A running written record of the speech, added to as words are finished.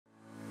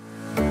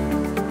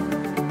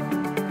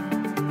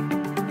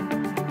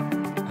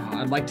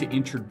like to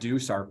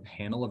introduce our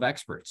panel of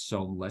experts.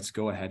 So let's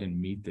go ahead and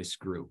meet this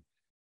group.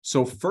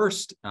 So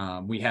first,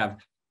 we have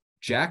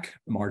Jack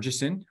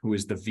Margeson, who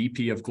is the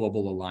VP of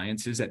Global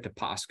Alliances at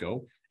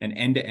Deposco, an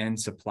end-to-end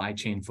supply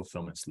chain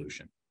fulfillment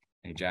solution.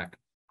 Hey, Jack.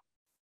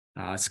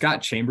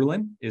 Scott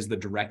Chamberlain is the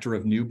Director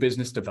of New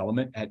Business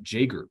Development at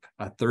J Group,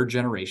 a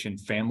third-generation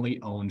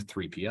family-owned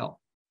 3PL.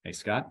 Hey,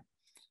 Scott.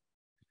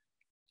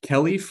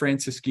 Kelly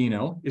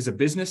Franceskino is a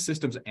business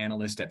systems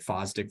analyst at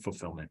Fosdick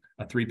Fulfillment,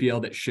 a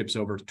 3PL that ships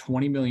over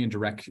 20 million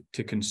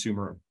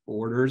direct-to-consumer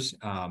orders,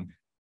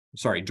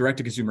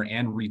 direct-to-consumer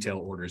and retail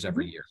orders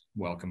every year.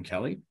 Welcome,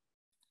 Kelly.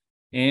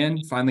 And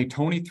finally,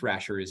 Tony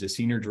Thrasher is a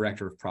Senior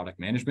Director of Product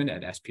Management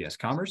at SPS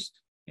Commerce,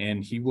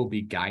 and he will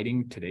be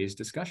guiding today's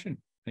discussion.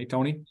 Hey,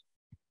 Tony.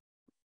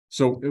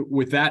 So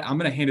with that, I'm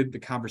going to hand the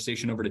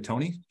conversation over to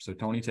Tony. So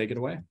Tony, take it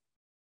away.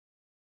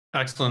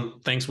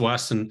 Excellent. Thanks,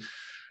 Wes. And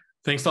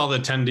thanks to all the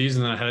attendees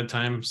and ahead of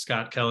time,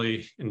 Scott,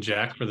 Kelly, and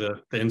Jack for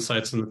the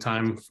insights and the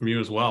time from you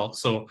as well.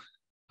 So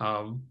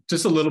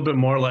just a little bit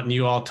more letting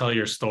you all tell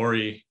your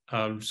story.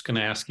 I'm just going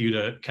to ask you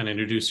to kind of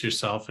introduce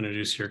yourself,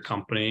 introduce your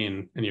company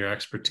and your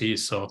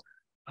expertise. So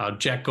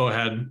Jack, go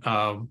ahead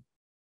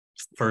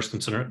first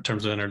in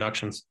terms of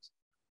introductions.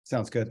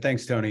 Sounds good.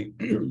 Thanks, Tony.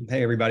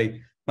 Hey,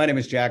 everybody. My name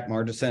is Jack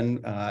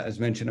Margeson. As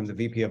mentioned, I'm the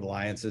VP of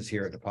Alliances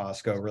here at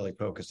Deposco, really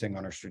focusing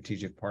on our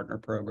strategic partner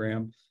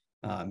program,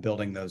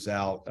 building those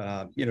out.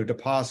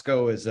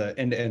 Deposco is an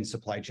end-to-end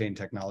supply chain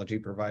technology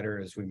provider,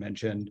 as we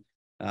mentioned,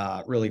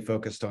 really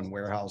focused on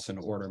warehouse and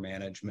order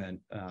management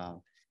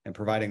and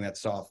providing that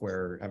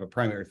software, have a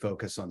primary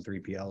focus on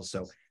 3PLs.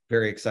 So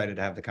very excited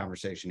to have the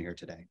conversation here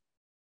today.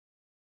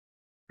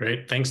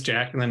 Great. Thanks,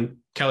 Jack. And then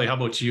Kelly, how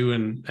about you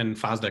and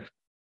Fosdick?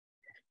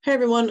 Hi,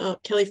 everyone.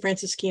 Kelly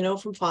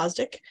Franceskino from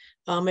Fosdick.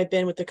 I've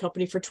been with the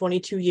company for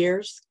 22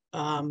 years,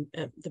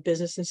 the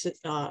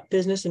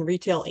business and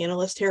retail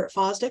analyst here at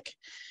Fosdick.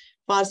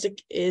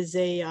 Fosdick is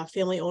a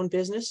family-owned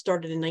business,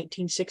 started in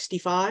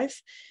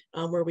 1965,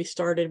 where we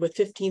started with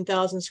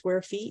 15,000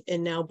 square feet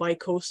and now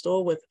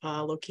bi-coastal with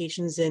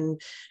locations in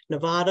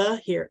Nevada,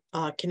 here,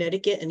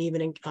 Connecticut, and even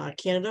in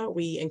Canada.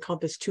 We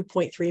encompass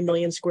 2.3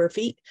 million square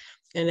feet.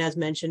 And as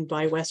mentioned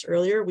by Wes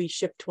earlier, we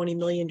ship 20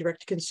 million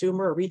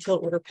direct-to-consumer or retail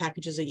order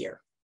packages a year.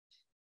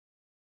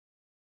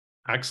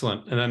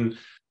 Excellent. And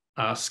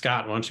then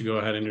Scott, why don't you go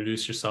ahead and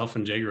introduce yourself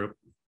and J Group?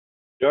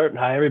 Sure.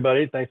 Hi,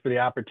 everybody. Thanks for the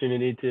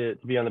opportunity to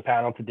be on the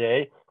panel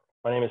today.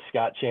 My name is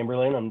Scott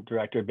Chamberlain. I'm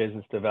Director of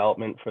Business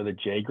Development for the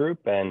J Group.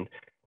 And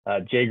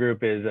J Group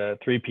is a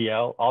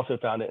 3PL, also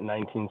founded in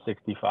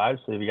 1965.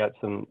 So we've got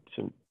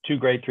two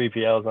great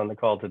 3PLs on the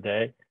call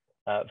today.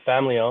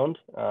 Family owned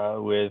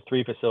with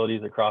 3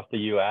 facilities across the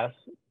U.S.,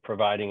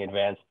 providing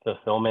advanced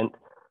fulfillment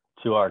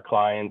to our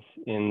clients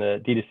in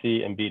the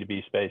D2C and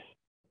B2B space.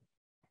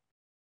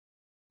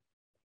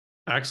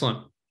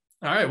 Excellent.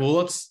 All right, well,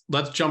 let's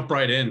jump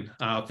right in.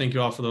 Thank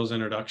you all for those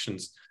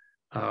introductions.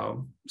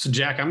 So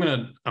Jack, I'm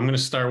gonna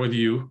start with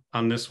you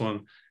on this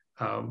one.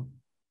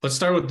 Let's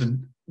start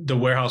with the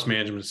warehouse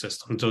management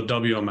system, so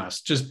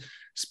WMS. Just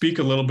speak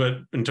a little bit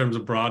in terms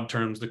of broad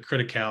terms, the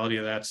criticality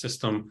of that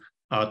system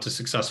to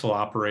successful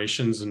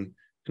operations and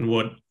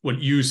what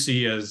you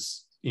see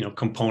as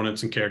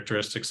components and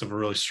characteristics of a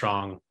really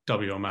strong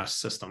WMS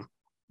system.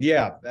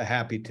 Yeah,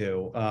 happy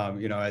to.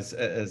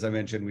 As I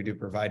mentioned, we do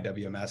provide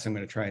WMS. I'm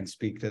going to try and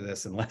speak to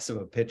this in less of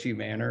a pitchy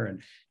manner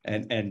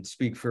and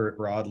speak for it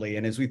broadly.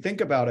 And as we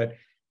think about it,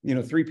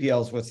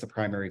 3PLs, what's the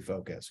primary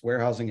focus?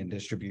 Warehousing and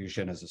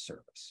distribution as a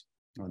service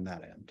on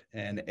that end.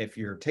 And if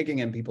you're taking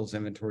in people's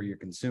inventory, you're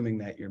consuming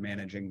that, you're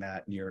managing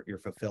that, and you're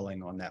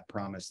fulfilling on that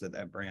promise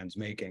that brand's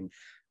making,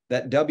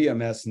 that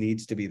WMS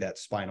needs to be that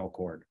spinal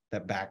cord,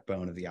 that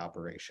backbone of the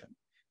operation.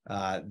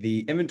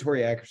 The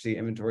inventory accuracy,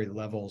 inventory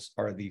levels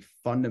are the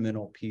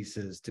fundamental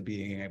pieces to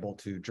being able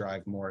to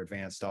drive more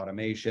advanced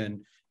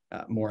automation,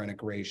 more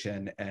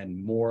integration,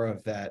 and more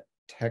of that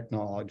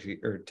technology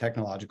or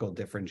technological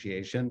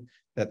differentiation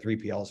that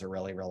 3PLs are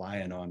really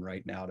relying on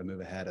right now to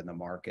move ahead in the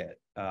market.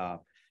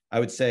 I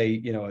would say,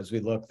 as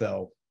we look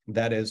though,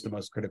 that is the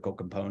most critical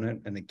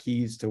component, and the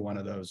keys to one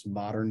of those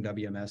modern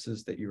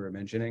WMSs that you were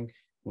mentioning,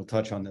 we'll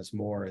touch on this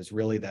more, is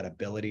really that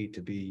ability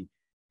to be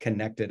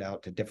connected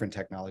out to different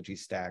technology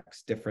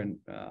stacks, different,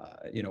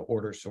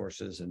 order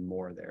sources and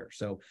more there.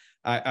 So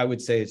I would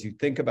say, as you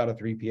think about a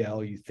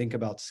 3PL, you think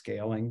about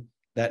scaling,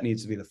 that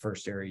needs to be the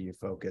first area you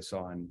focus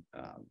on,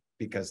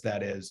 because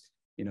that is,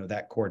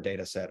 that core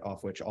data set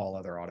off which all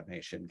other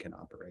automation can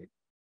operate.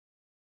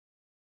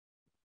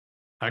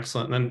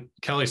 Excellent. And then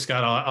Kelly,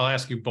 Scott, I'll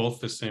ask you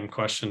both the same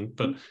question,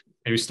 but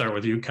maybe start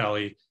with you,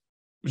 Kelly.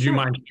 Would you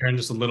mind sharing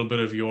just a little bit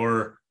of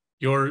your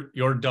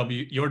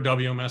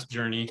WMS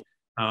journey,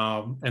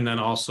 and then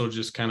also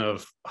just kind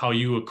of how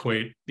you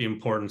equate the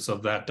importance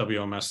of that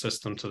WMS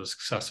system to the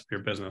success of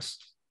your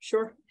business?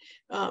 Sure.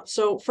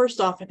 So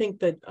first off, I think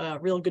that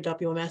real good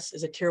WMS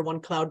is a tier 1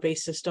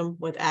 cloud-based system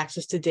with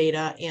access to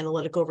data,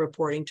 analytical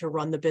reporting to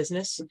run the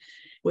business.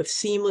 with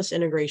seamless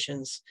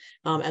integrations.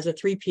 As a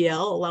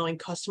 3PL, allowing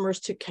customers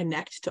to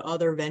connect to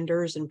other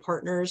vendors and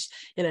partners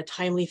in a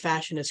timely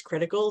fashion is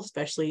critical,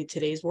 especially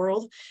today's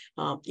world.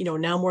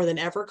 Now more than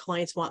ever,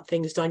 clients want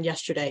things done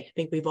yesterday. I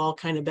think we've all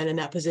kind of been in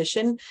that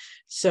position.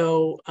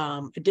 So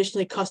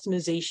additionally,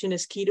 customization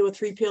is key to a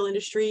 3PL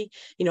industry.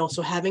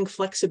 So having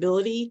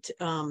flexibility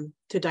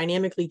to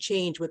dynamically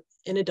change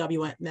within a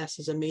WMS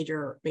is a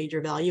major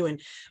value. And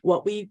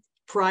what we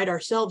pride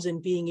ourselves in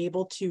being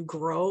able to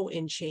grow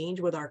and change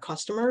with our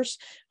customers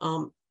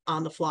on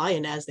the fly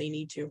and as they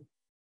need to.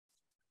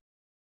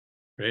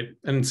 Great.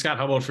 And Scott,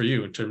 how about for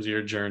you in terms of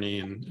your journey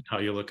and how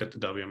you look at the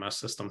WMS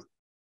system?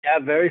 Yeah,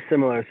 very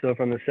similar. So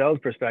from the sales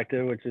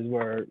perspective, which is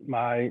where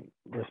my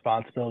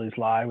responsibilities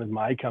lie with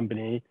my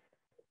company,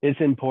 it's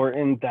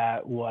important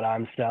that what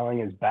I'm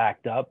selling is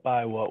backed up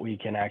by what we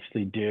can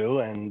actually do.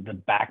 And the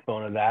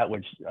backbone of that,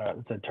 which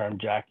is a term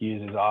Jack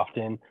uses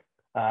often,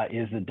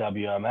 is the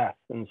WMS.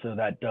 And so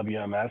that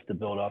WMS, to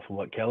build off of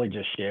what Kelly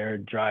just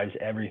shared, drives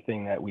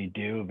everything that we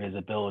do: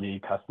 visibility,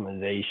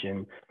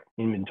 customization,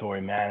 inventory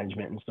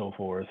management, and so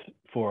forth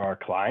for our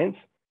clients.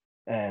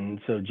 And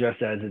so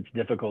just as it's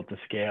difficult to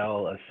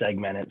scale a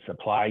segmented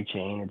supply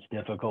chain, it's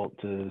difficult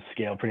to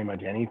scale pretty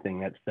much anything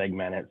that's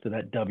segmented. So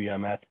that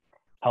WMS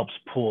helps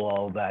pull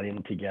all of that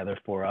in together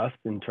for us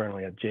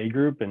internally at J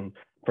Group and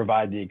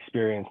provide the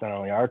experience not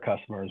only our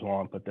customers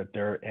want, but that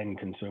their end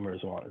consumers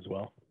want as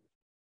well.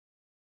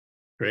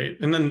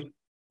 Great. And then,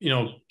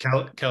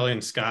 Kelly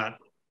and Scott,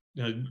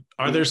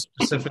 are there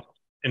specific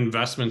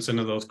investments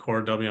into those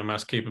core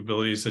WMS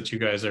capabilities that you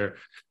guys are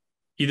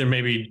either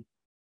maybe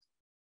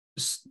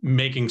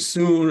making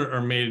soon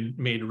or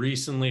made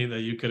recently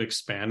that you could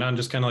expand on?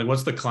 Just kind of like,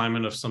 what's the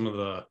climate of some of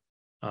the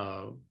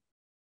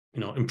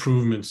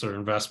improvements or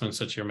investments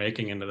that you're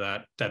making into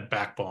that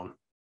backbone?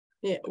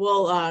 Yeah,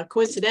 well,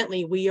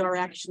 coincidentally, we are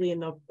actually in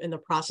the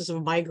process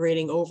of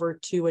migrating over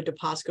to a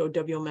Deposco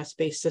WMS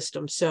based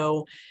system.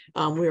 So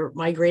we're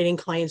migrating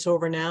clients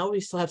over now.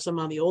 We still have some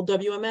on the old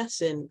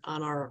WMS and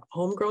on our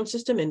homegrown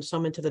system, and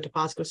some into the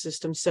Deposco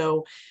system.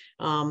 So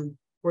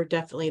we're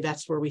definitely,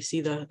 that's where we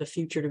see the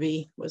future to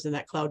be, was in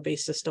that cloud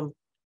based system.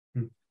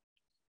 How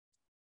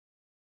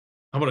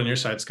about on your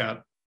side,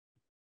 Scott?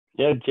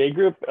 Yeah, J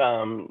Group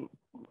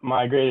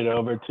migrated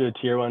over to a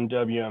tier 1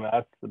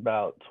 WMS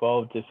about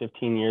 12 to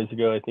 15 years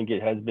ago, I think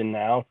it has been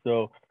now.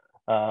 So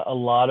a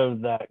lot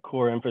of that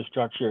core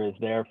infrastructure is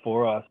there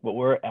for us. What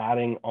we're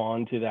adding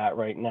on to that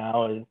right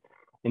now is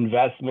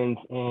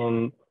investments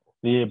in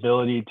the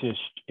ability to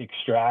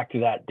extract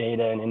that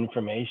data and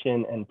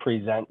information and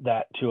present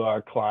that to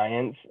our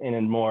clients in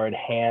a more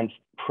enhanced,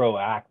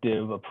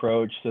 proactive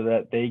approach, so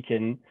that they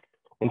can,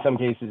 in some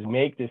cases,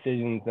 make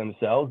decisions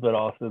themselves, but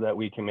also that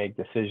we can make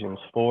decisions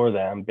for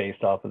them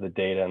based off of the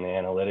data and the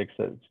analytics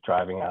that's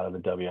driving out of the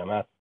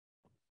WMS.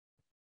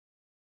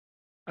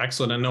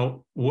 Excellent. I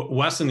know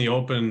Wes in the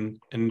open,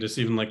 and just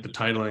even like the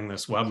titling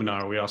this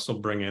webinar, we also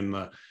bring in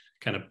the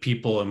kind of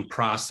people and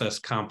process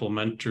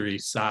complementary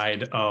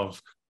side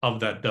of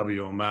that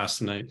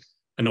WMS. And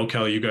I know,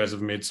 Kelly, you guys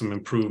have made some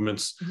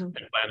improvements and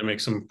plan to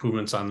make some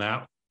improvements on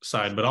that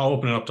side, but I'll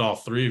open it up to all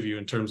three of you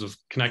in terms of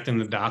connecting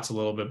the dots a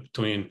little bit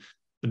between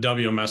the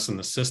WMS and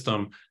the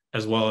system,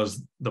 as well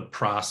as the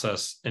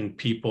process and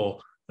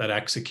people that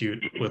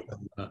execute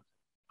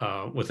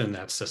within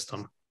that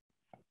system.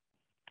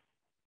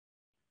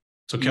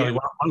 So Kelly,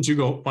 why don't you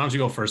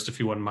go first,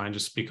 if you wouldn't mind?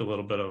 Just speak a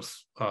little bit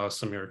of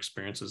some of your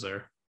experiences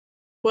there.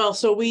 Well,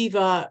 so we've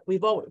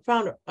all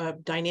found a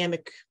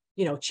dynamic,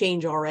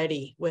 change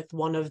already with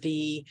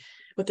the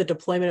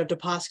deployment of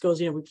Deposco's.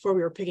 Before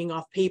we were picking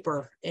off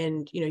paper,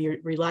 and you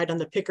relied on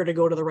the picker to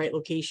go to the right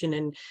location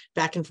and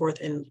back and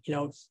forth, and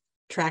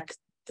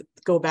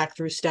go back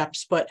through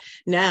steps. But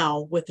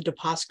now with the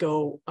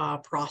Deposco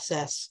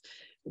process,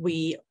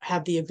 we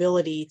have the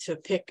ability to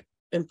pick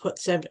and put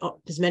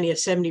as many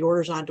as 70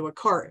 orders onto a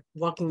cart,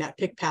 walking that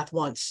pick path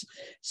once.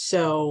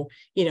 So,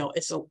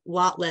 it's a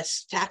lot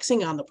less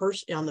taxing on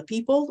the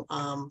people,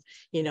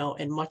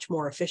 and much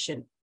more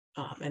efficient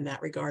in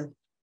that regard.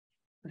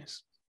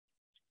 Nice.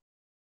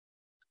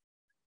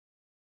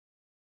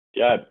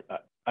 Yeah,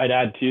 I'd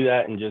add to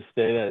that and just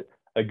say that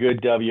a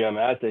good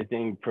WMS, I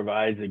think,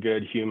 provides a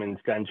good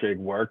human-centric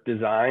work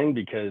design,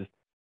 because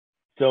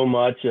so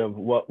much of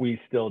what we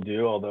still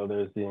do, although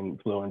there's the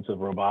influence of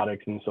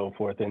robotics and so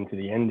forth into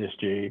the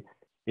industry,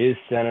 is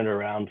centered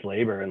around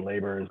labor, and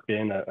labor has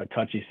been a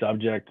touchy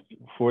subject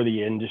for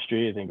the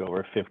industry. I think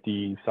over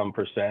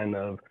 50%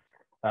 of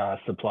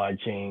supply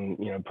chain,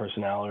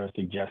 personnel are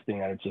suggesting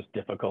that it's just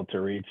difficult to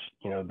reach,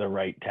 the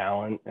right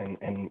talent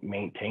and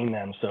maintain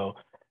them. So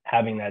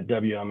having that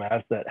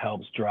WMS that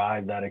helps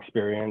drive that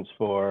experience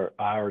for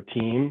our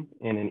team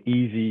in an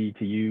easy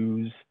to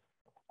use,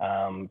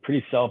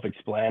 pretty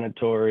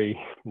self-explanatory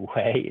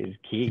way is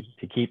key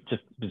to keep,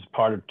 just as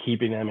part of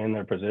keeping them in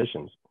their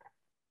positions.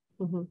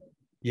 Mm-hmm.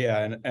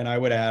 Yeah, and I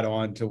would add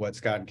on to what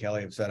Scott and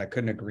Kelly have said. I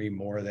couldn't agree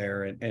more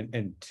there.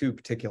 And two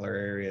particular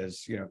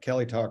areas,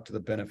 Kelly talked to the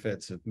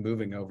benefits of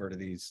moving over to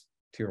these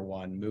tier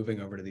 1, moving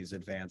over to these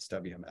advanced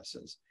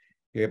WMSs.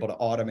 you're able to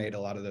automate a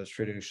lot of those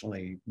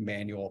traditionally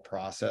manual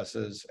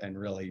processes and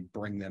really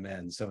bring them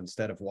in. So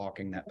instead of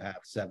walking that path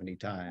 70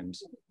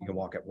 times, you can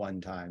walk it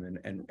one time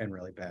and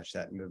really batch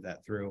that and move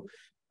that through.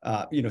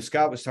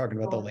 Scott was talking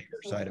about the labor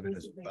side of it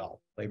as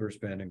well. Labor's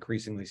been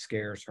increasingly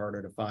scarce,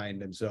 harder to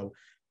find. And so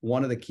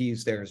one of the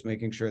keys there is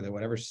making sure that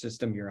whatever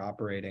system you're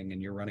operating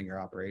and you're running your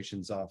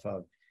operations off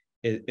of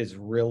is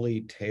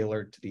really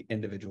tailored to the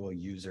individual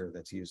user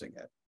that's using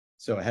it.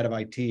 So a head of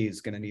IT is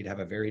going to need to have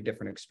a very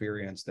different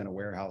experience than a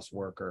warehouse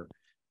worker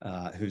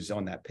who's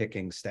on that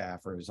picking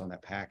staff or who's on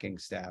that packing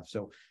staff.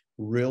 So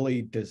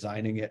really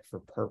designing it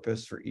for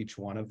purpose for each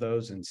one of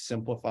those and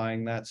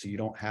simplifying that so you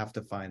don't have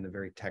to find the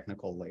very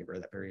technical labor,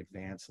 that very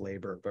advanced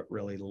labor, but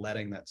really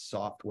letting that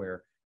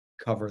software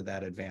cover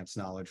that advanced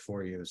knowledge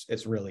for you.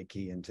 It's really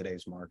key in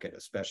today's market,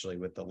 especially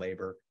with the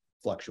labor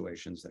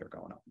fluctuations that are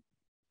going on.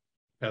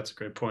 That's a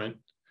great point.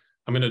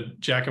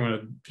 Jack, I'm gonna,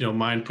 if you don't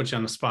mind, put you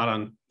on the spot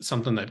on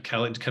something that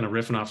Kelly, kind of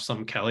riffing off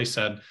something Kelly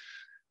said.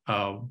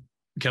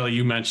 Kelly,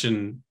 you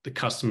mentioned the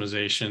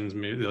customizations,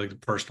 maybe like the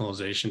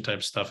personalization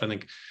type stuff. I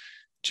think,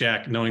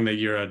 Jack, knowing that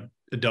you're a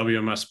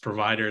WMS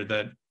provider,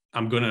 that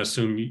I'm going to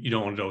assume you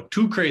don't want to go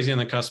too crazy on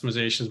the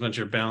customizations, but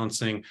you're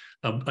balancing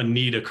a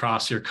need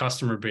across your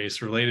customer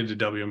base related to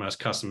WMS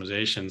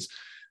customizations.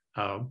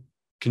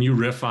 Can you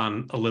riff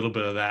on a little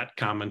bit of that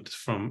comment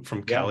from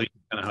Kelly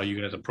and how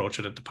you guys approach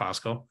it at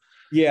Deposco?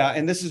 Yeah,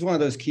 and this is one of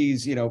those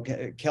keys.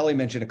 Kelly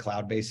mentioned a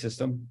cloud-based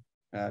system.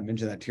 I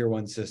mentioned that tier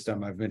one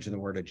system. I've mentioned the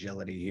word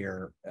agility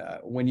here.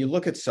 When you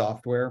look at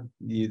software,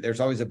 there's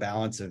always a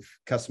balance of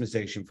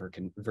customization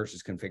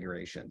versus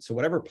configuration. So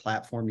whatever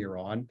platform you're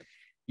on,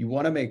 you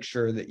want to make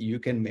sure that you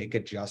can make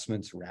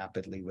adjustments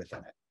rapidly within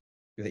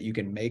it, that you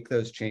can make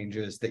those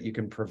changes, that you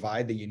can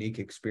provide the unique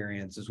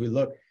experience. As we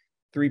look,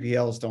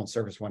 3PLs don't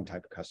service one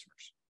type of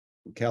customers.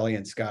 Kelly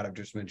and Scott have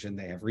just mentioned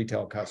they have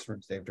retail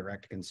customers, they have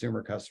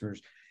direct-to-consumer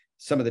customers.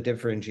 Some of the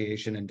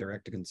differentiation in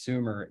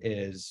direct-to-consumer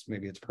is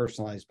maybe it's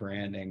personalized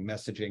branding,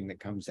 messaging that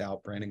comes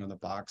out, branding on the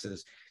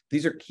boxes.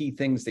 These are key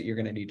things that you're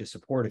going to need to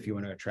support if you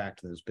want to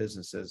attract those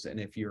businesses. And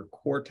if your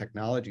core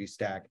technology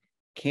stack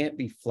can't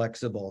be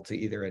flexible to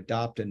either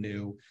adopt a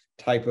new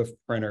type of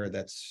printer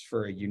that's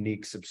for a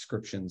unique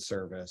subscription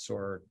service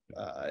or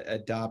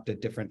adopt a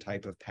different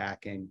type of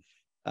packing,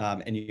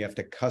 and you have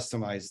to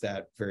customize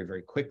that very,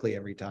 very quickly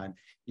every time,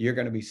 you're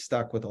going to be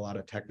stuck with a lot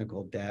of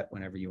technical debt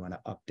whenever you want to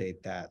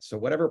update that. So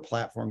whatever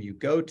platform you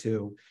go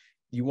to,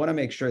 you want to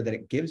make sure that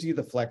it gives you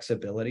the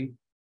flexibility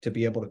to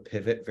be able to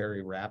pivot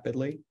very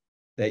rapidly,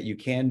 that you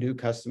can do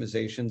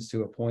customizations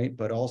to a point,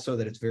 but also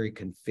that it's very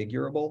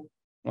configurable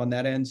on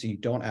that end. So you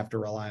don't have to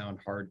rely on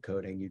hard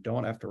coding. You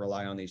don't have to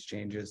rely on these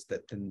changes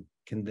that can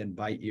then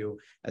bite you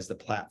as the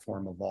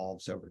platform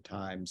evolves over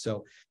time.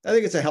 So I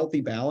think it's a healthy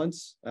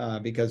balance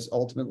because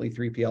ultimately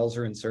 3PLs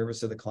are in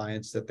service of the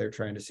clients that they're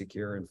trying to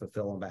secure and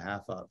fulfill on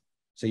behalf of.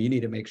 So you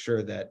need to make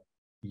sure that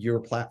your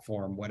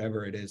platform,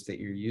 whatever it is that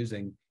you're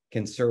using,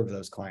 can serve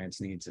those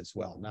clients' needs as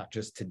well, not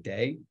just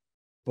today,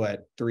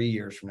 but 3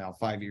 years from now,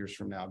 5 years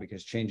from now,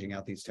 because changing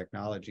out these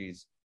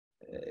technologies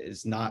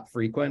is not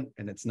frequent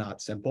and it's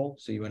not simple.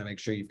 So you want to make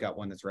sure you've got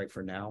one that's right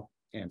for now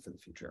and for the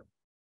future.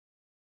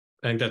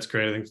 I think that's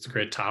great. I think it's a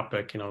great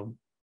topic.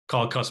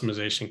 Call it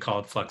customization, call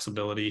it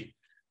flexibility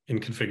in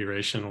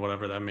configuration,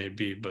 whatever that may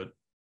be. But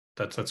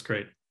that's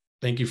great.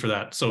 Thank you for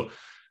that. So I'm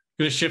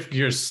going to shift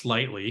gears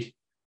slightly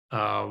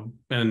and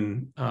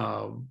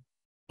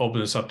open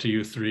this up to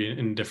you three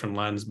in different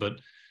lens. But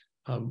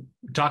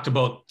we talked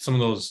about some of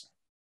those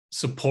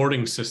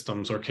supporting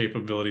systems or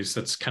capabilities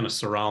that's kind of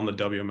surround the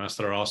WMS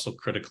that are also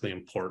critically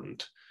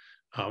important.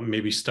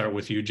 Maybe start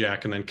with you,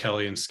 Jack, and then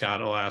Kelly and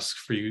Scott, I'll ask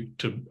for you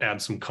to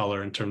add some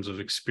color in terms of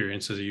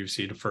experiences that you've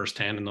seen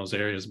firsthand in those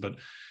areas. But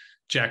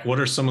Jack, what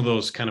are some of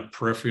those kind of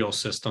peripheral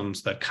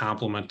systems that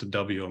complement the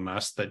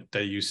WMS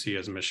that you see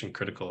as mission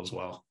critical as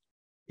well?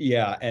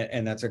 Yeah,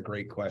 and that's a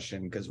great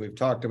question because we've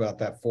talked about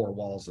that four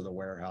walls of the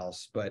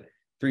warehouse, but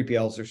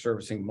 3PLs are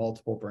servicing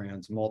multiple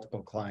brands,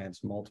 multiple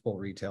clients, multiple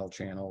retail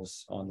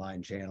channels,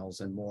 online channels,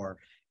 and more.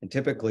 And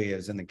typically,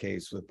 as in the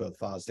case with both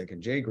Fosdick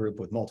and J Group,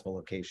 with multiple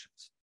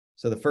locations.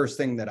 So the first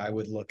thing that I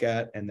would look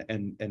at, and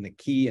the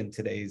key in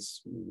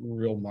today's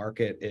real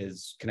market,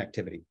 is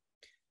connectivity.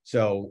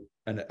 So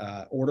an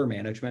order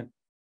management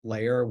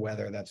layer,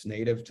 whether that's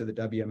native to the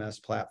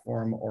WMS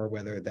platform or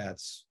whether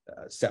that's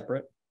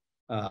separate,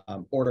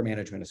 order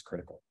management is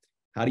critical.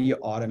 How do you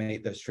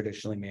automate those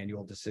traditionally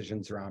manual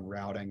decisions around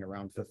routing,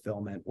 around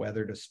fulfillment,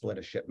 whether to split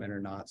a shipment or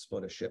not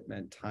split a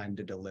shipment, time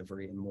to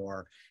delivery, and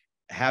more?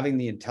 Having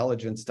the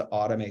intelligence to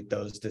automate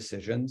those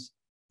decisions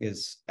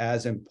is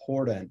as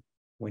important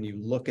when you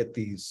look at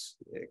these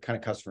kind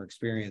of customer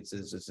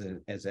experiences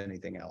as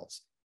anything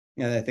else.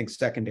 And I think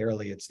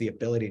secondarily, it's the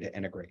ability to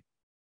integrate.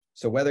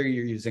 So whether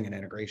you're using an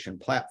integration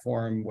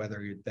platform,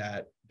 whether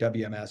that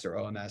WMS or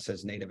OMS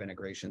has native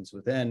integrations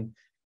within,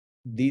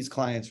 these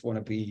clients want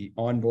to be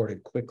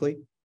onboarded quickly.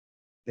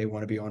 They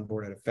want to be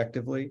onboarded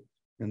effectively.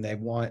 and they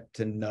want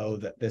to know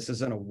that this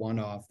isn't a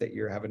one-off that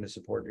you're having to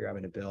support, you're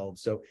having to build.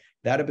 So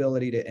that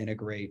ability to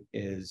integrate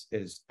is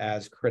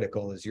as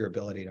critical as your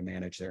ability to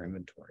manage their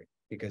inventory,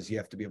 because you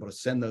have to be able to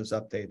send those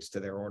updates to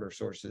their order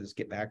sources,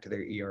 get back to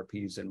their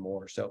ERPs and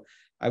more. So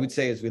I would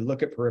say as we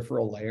look at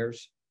peripheral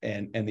layers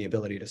and the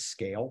ability to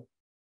scale,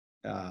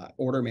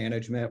 order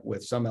management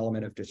with some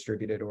element of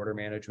distributed order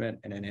management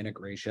and an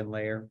integration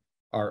layer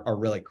are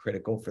really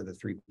critical for the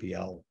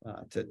 3PL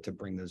to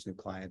bring those new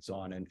clients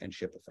on and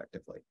ship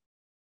effectively.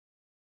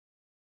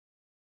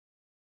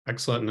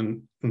 Excellent.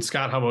 And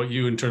Scott, how about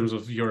you in terms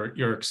of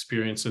your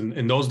experience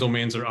in those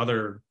domains or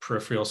other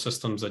peripheral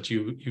systems that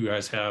you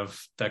guys have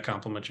that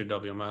complement your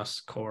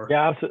WMS core?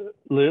 Yeah,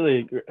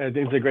 absolutely. I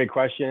think it's a great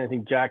question. I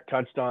think Jack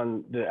touched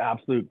on the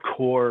absolute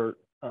core,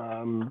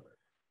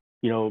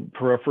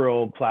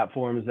 peripheral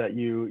platforms that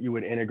you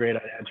would integrate.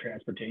 I'd add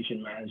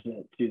transportation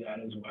management to that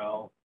as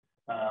well.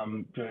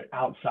 But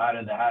outside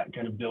of that,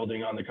 kind of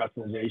building on the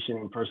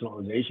customization and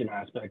personalization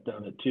aspect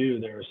of it too,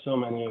 there are so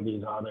many of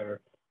these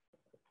other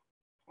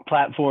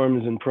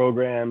platforms and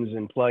programs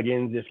and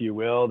plugins, if you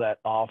will, that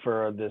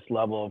offer this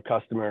level of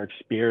customer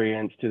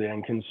experience to the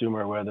end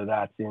consumer, whether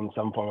that's in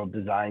some form of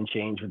design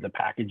change with the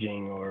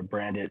packaging or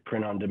branded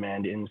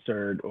print-on-demand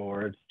insert,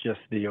 or it's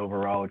just the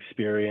overall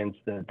experience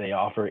that they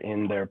offer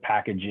in their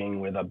packaging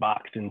with a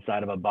box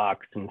inside of a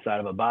box inside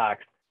of a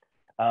box.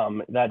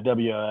 That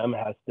WM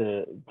has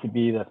to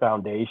be the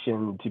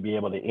foundation to be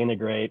able to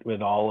integrate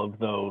with all of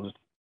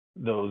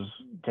those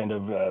kind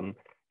of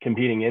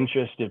competing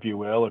interests, if you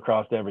will,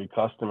 across every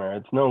customer.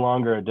 It's no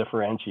longer a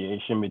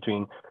differentiation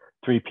between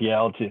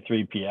 3PL to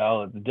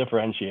 3PL. The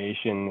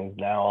differentiation is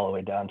now all the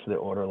way down to the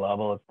order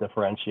level. It's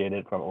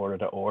differentiated from order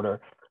to order.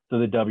 So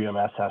the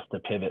WMS has to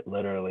pivot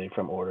literally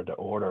from order to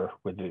order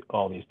with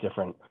all these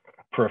different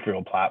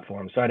peripheral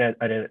platforms. So I'd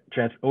add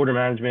order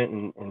management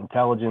and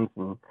intelligence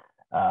and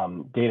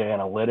data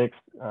analytics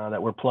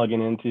that we're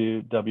plugging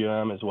into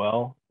WM as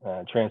well,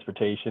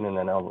 transportation, and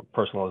then all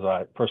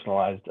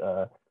personalized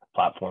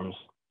platforms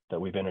that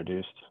we've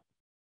introduced.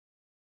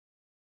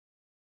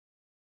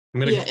 I'm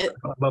gonna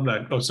love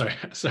that. Oh, sorry.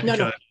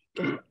 No,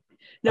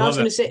 I was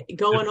going to say,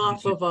 going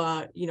off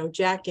of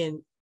Jack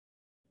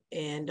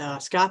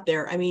and Scott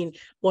there. I mean,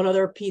 one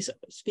other piece,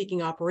 speaking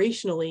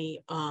operationally,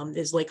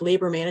 is like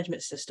labor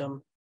management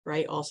system,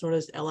 right? Also known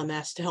as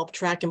LMS, to help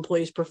track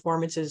employees'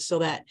 performances so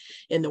that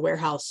in the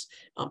warehouse,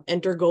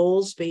 enter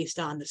goals based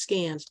on the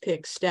scans,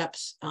 picks,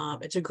 steps.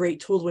 It's a great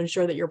tool to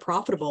ensure that you're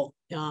profitable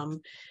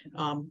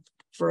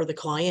for the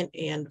client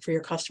and for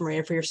your customer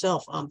and for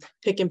yourself.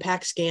 Pick and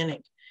pack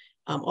scanning.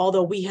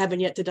 Although we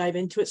haven't yet to dive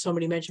into it,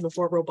 somebody mentioned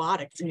before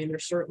robotics. I mean,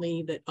 there's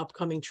certainly the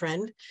upcoming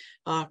trend.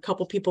 A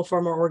couple people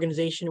from our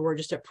organization were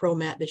just at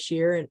ProMat this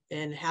year,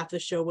 and half the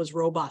show was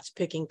robots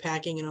picking,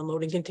 packing, and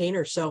unloading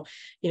containers. So,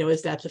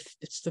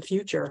 it's the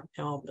future.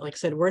 Like I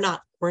said, we're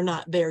not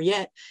there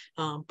yet,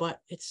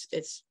 but it's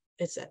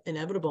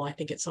inevitable, I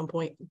think, at some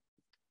point.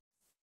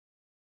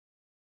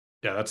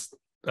 Yeah,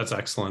 that's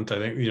excellent. I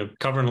think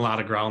covering a lot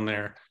of ground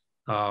there.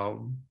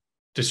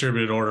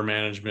 Distributed order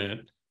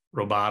management,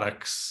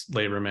 robotics,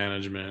 labor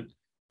management,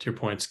 to your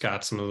point,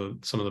 Scott, some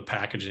of the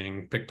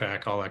packaging, pick,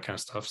 pack, all that kind of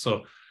stuff.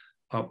 So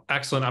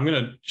excellent. I'm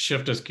going to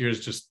shift us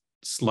gears just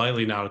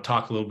slightly now to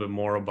talk a little bit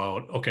more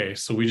about, okay,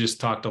 so we just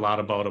talked a lot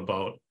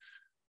about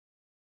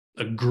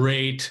a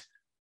great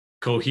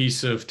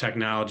cohesive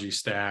technology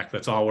stack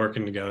that's all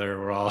working together.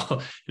 We're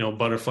all,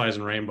 butterflies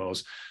and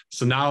rainbows.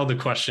 So now the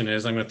question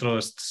is, I'm going to throw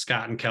this to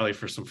Scott and Kelly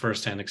for some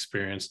firsthand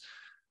experience.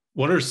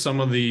 What are some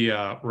of the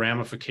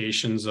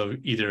ramifications of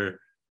either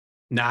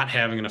not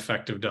having an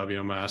effective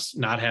WMS,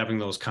 not having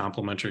those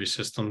complementary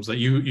systems that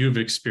you've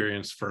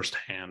experienced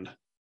firsthand?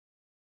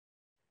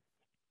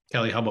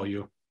 Kelly, how about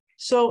you?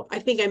 So I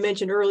think I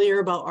mentioned earlier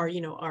about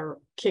our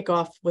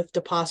kickoff with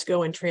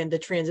Deposco and the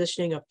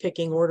transitioning of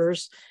picking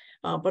orders,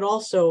 but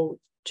also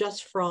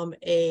just from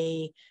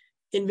a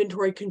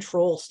inventory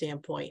control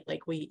standpoint,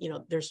 like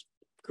there's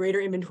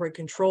greater inventory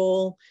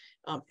control,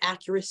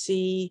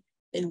 accuracy,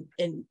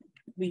 and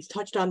we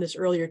touched on this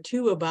earlier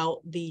too about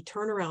the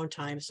turnaround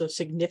time. So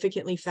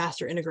significantly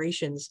faster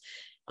integrations.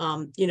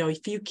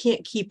 If you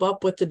can't keep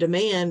up with the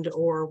demand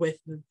or with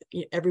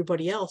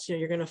everybody else,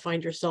 you're going to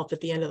find yourself at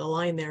the end of the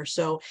line there.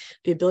 So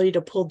the ability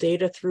to pull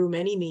data through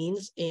many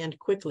means and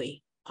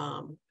quickly.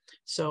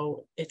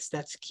 So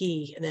that's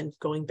key. And then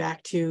going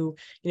back to,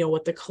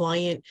 what the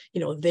client,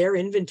 their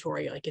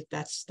inventory,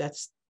 that's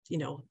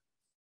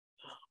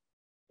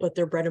what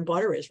their bread and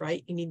butter is,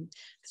 right?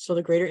 So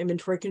the greater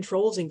inventory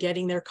controls and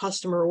getting their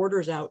customer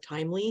orders out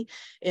timely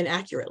and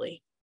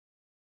accurately.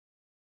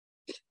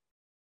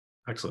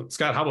 Excellent.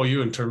 Scott, how about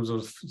you in terms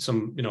of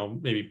some,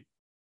 maybe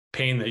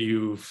pain that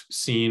you've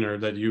seen or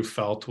that you've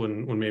felt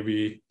when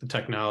maybe the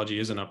technology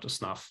isn't up to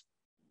snuff?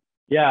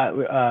 Yeah,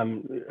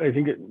 I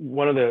think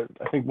one of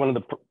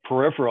the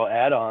peripheral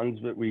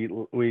add-ons that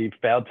we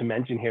failed to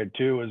mention here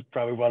too was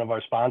probably one of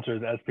our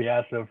sponsors,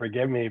 SPS. So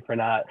forgive me for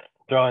not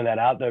throwing that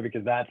out there,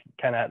 because that's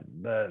kind of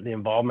the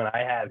involvement I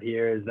have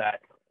here, is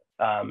that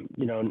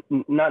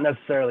not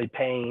necessarily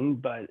pain,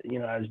 but,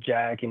 as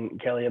Jack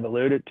and Kelly have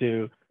alluded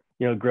to,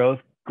 growth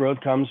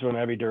comes from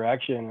every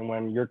direction. And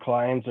when your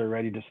clients are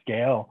ready to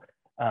scale,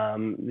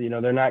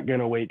 they're not going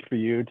to wait for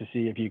you to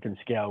see if you can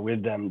scale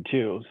with them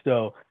too.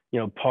 So,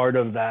 part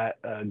of that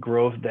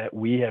growth that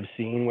we have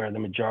seen, where the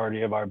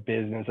majority of our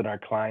business and our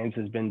clients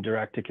has been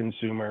direct to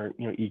consumer,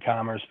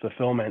 e-commerce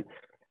fulfillment,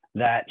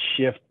 that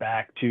shift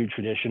back to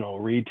traditional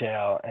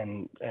retail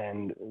and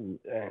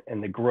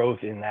the growth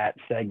in that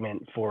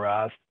segment for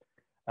us.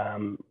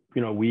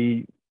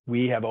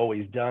 We have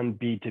always done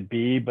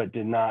B2B, but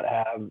did not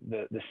have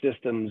the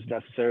systems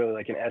necessarily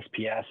like an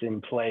SPS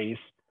in place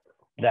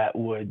that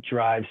would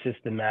drive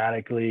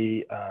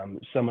systematically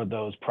some of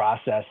those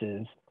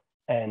processes.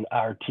 And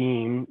our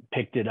team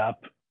picked it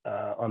up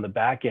on the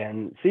back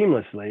end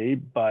seamlessly,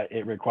 but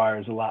it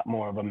requires a lot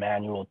more of a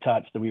manual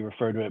touch. So we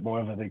refer to it more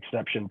of an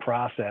exception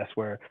process,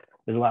 where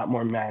there's a lot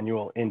more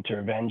manual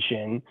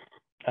intervention,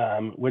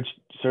 which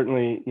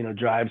certainly,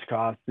 drives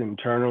costs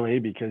internally,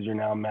 because you're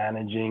now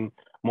managing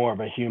more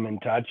of a human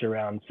touch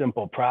around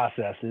simple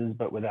processes,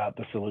 but without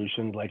the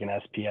solutions like an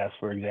SPS,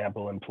 for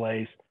example, in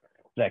place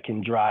that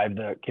can drive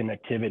the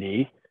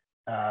connectivity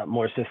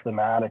more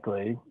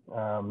systematically,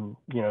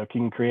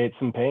 can create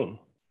some pain.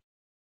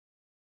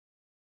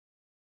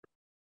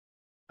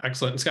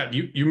 Excellent. Scott,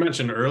 you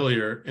mentioned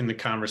earlier in the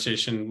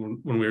conversation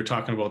when we were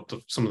talking about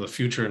some of the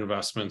future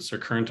investments or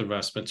current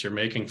investments you're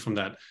making from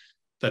that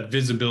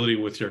visibility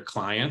with your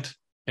client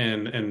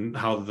and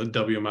how the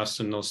WMS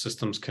and those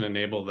systems can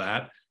enable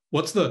that.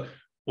 What's the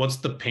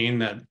pain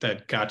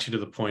that got you to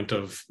the point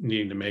of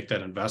needing to make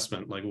that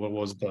investment? Like, what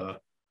was the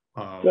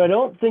So I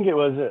don't think it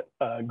was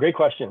a great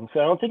question. So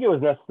I don't think it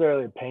was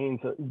necessarily a pain.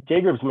 So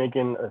J Group's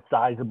making a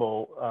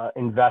sizable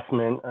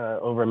investment,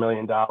 over $1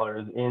 million,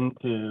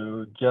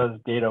 into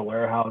just data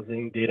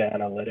warehousing, data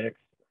analytics.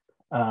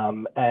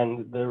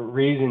 And the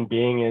reason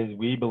being is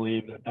we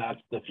believe that that's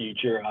the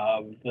future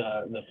of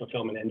the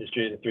fulfillment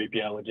industry, the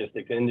 3PL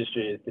logistics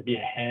industry, is to be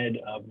ahead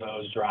of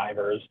those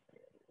drivers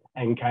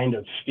and kind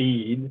of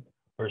feed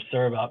or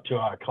serve up to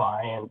our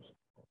clients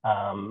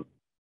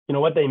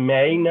what they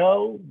may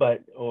know,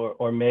 but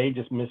or may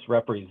just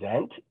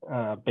misrepresent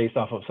based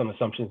off of some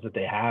assumptions that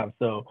they have.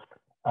 So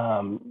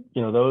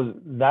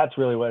that's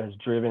really what has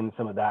driven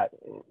some of that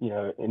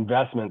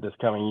investment this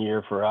coming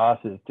year for us,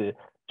 is to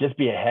just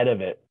be ahead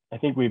of it. I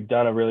think we've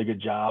done a really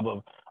good job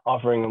of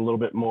offering a little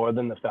bit more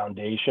than the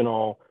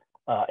foundational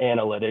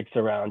analytics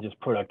around just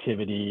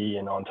productivity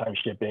and on-time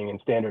shipping and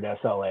standard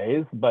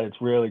SLAs, but it's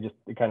really just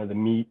kind of the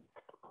meat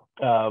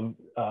of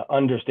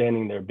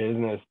understanding their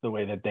business the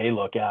way that they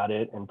look at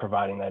it and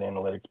providing that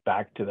analytics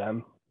back to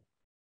them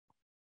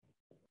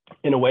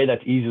in a way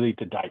that's easy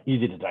to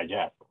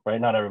digest,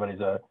 right? Not everybody's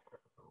a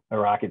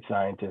rocket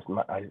scientist.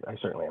 I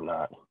certainly am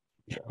not.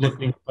 So.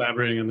 Looking,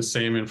 collaborating on the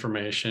same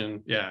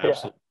information. Yeah,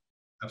 absolutely.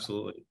 Yeah.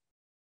 Absolutely.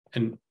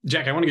 And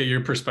Jack, I want to get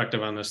your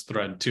perspective on this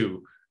thread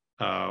too.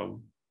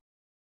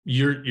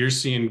 You're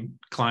seeing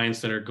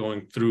clients that are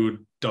going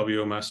through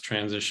WMS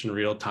transition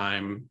real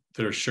time.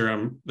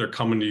 They're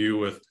coming to you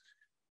with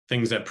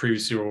things that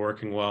previously were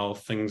working well,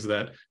 things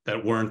that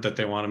weren't, that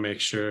they want to make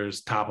sure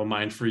is top of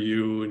mind for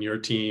you and your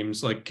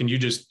teams. Like, can you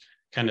just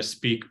kind of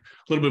speak a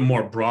little bit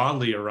more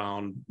broadly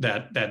around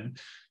that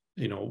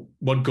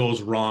what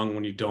goes wrong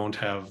when you don't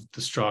have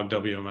the strong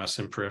WMS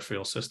and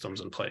peripheral systems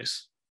in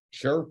place?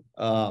 Sure.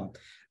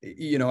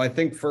 I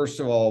think first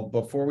of all,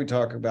 before we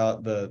talk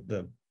about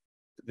the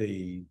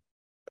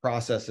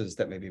processes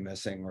that may be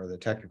missing or the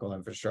technical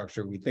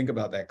infrastructure, we think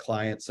about that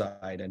client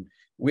side, and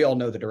we all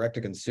know the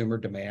direct-to-consumer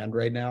demand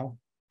right now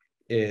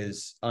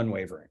is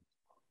unwavering.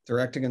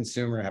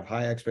 Direct-to-consumer have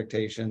high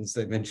expectations.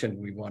 They mentioned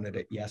we wanted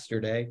it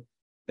yesterday.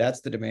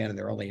 That's the demand, and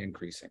they're only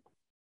increasing.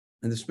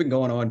 And this has been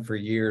going on for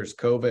years.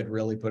 COVID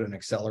really put an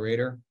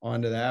accelerator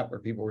onto that, where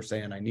people were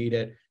saying, I need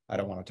it. I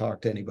don't want to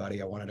talk to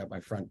anybody. I want it at my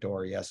front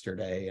door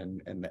yesterday,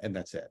 and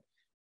that's it.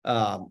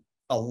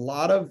 A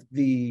lot of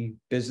the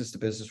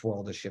business-to-business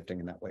world is shifting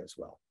in that way as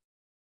well.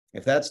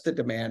 If that's the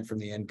demand from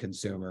the end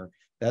consumer,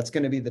 that's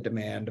going to be the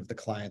demand of the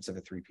clients of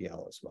a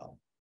 3PL as well.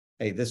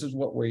 Hey, this is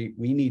what we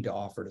need to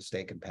offer to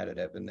stay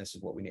competitive, and this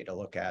is what we need to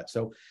look at.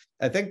 So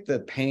I think the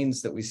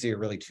pains that we see are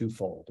really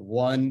twofold.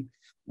 One,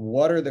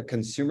 what are the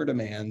consumer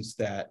demands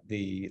that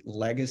the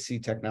legacy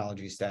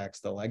technology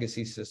stacks, the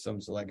legacy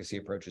systems, the legacy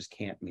approaches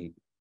can't meet?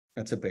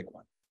 That's a big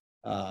one.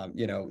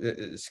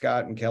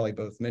 Scott and Kelly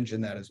both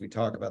mentioned that as we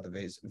talk about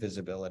the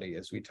visibility,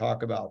 as we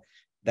talk about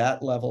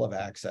that level of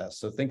access.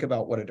 So think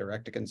about what a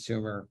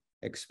direct-to-consumer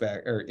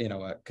expect, or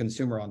a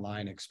consumer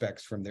online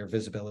expects from their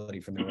visibility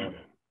from their order.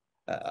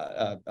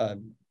 A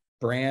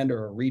brand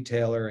or a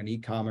retailer, an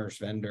e-commerce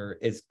vendor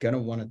is going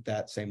to want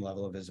that same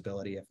level of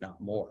visibility, if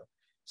not more.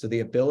 So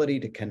the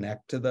ability to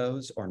connect to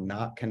those or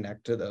not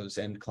connect to those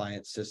end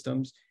client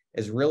systems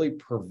is really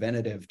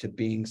preventative to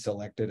being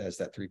selected as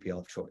that 3PL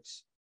of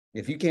choice.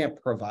 If you can't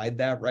provide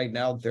that right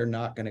now, they're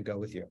not going to go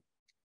with you.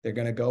 They're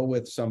going to go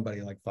with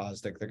somebody like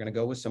Fosdick. They're going to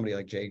go with somebody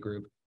like J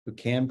Group, who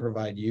can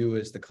provide you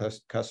as the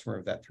customer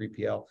of that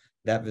 3PL,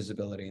 that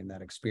visibility and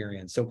that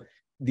experience. So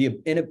the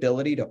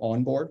inability to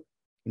onboard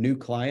new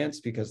clients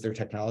because their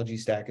technology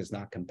stack is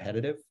not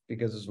competitive,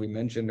 because as we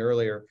mentioned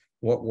earlier,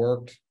 what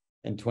worked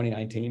in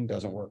 2019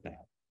 doesn't work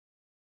now.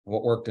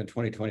 What worked in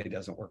 2020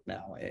 doesn't work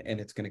now, and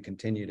it's going to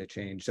continue to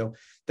change. So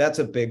that's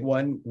a big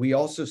one. We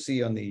also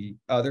see on the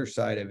other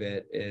side of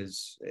it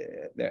is,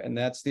 and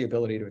that's the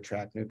ability to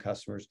attract new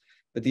customers,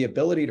 but the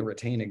ability to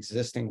retain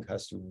existing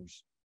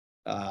customers.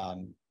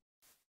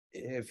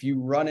 If you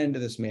run into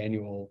this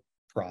manual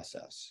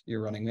process,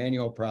 you're running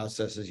manual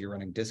processes, you're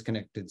running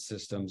disconnected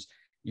systems,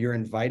 you're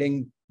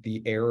inviting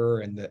the error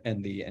and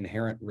the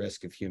inherent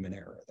risk of human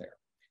error there.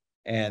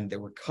 And the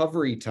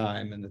recovery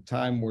time, and the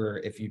time where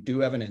if you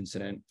do have an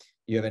incident,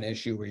 you have an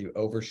issue where you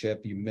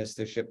overship, you miss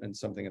the shipment,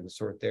 something of the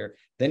sort there,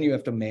 then you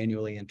have to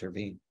manually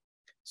intervene.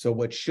 So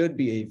what should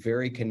be a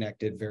very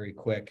connected, very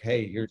quick,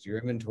 hey, here's your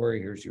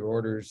inventory, here's your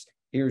orders,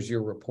 here's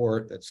your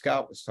report that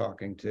Scott was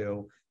talking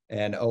to,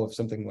 and oh, if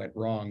something went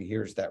wrong,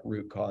 here's that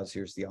root cause,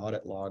 here's the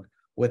audit log.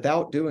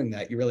 Without doing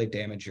that, you really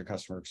damage your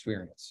customer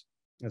experience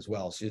as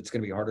well. So it's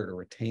going to be harder to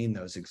retain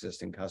those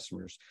existing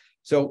customers.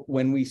 So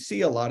when we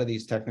see a lot of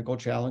these technical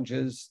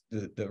challenges,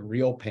 the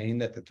real pain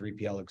that the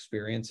 3PL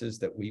experiences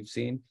that we've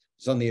seen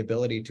is on the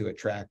ability to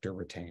attract or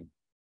retain.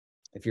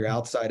 If you're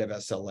outside of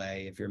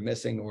SLA, if you're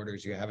missing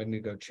orders, you're having to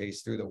go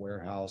chase through the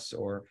warehouse,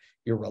 or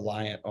you're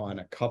reliant on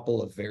a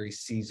couple of very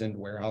seasoned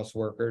warehouse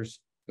workers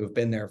who've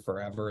been there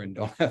forever and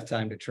don't have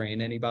time to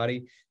train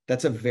anybody,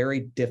 that's a very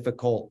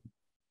difficult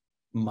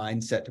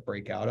mindset to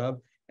break out of.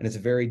 And it's a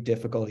very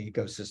difficult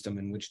ecosystem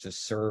in which to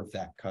serve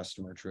that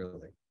customer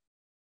truly.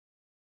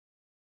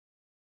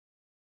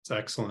 It's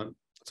excellent.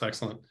 It's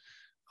excellent.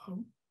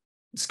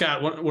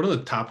 Scott, one of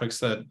the topics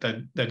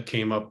that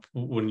came up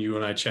when you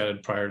and I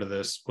chatted prior to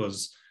this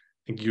was,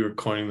 I think you were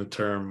coining the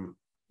term,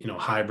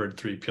 hybrid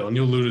 3PL, and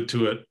you alluded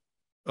to it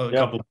a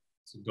couple of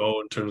months ago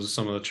in terms of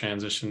some of the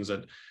transitions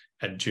at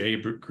J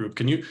Group.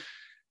 Can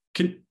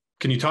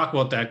you talk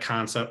about that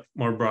concept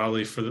more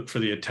broadly for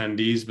the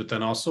attendees, but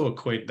then also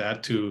equate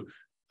that to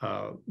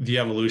the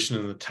evolution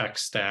in the tech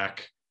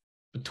stack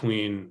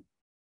between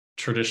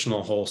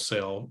traditional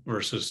wholesale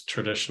versus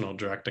traditional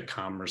direct to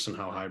commerce, and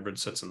how hybrid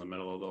sits in the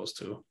middle of those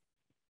two?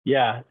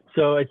 Yeah,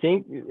 so I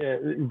think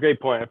great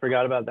point. I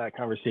forgot about that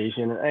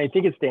conversation. I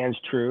think it stands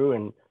true,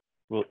 and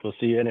we'll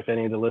see. And if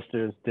any of the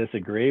listeners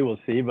disagree, we'll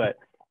see. But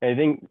I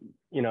think,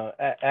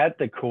 at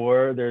the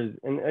core,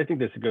 and I think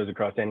this goes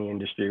across any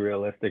industry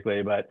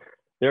realistically, but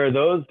there are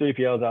those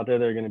 3PLs out there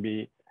that are going to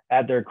be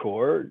at their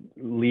core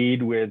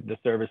lead with the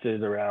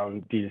services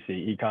around D2C,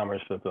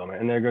 e-commerce fulfillment.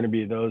 And there are going to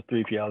be those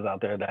 3PLs out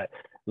there that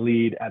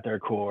lead at their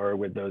core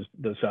with those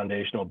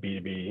foundational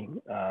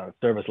B2B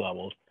service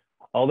levels.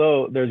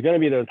 Although there's going to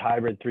be those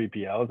hybrid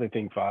 3PLs, I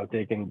think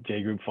Fosdick and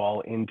J Group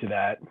fall into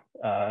that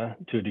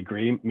to a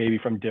degree, maybe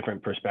from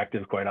different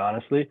perspectives, quite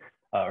honestly,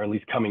 or at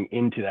least coming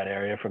into that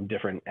area from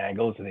different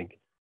angles. I think,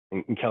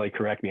 and Kelly,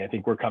 correct me, I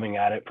think we're coming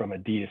at it from a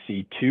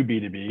D2C to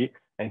B2B.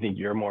 I think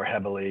you're more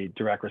heavily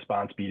direct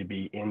response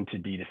B2B into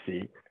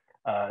D2C.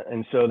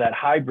 And so that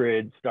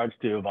hybrid starts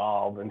to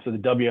evolve. And so the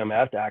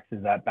WMS acts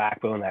as that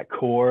backbone, that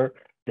core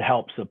to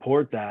help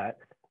support that.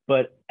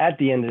 But at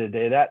the end of the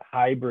day, that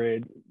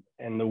hybrid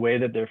and the way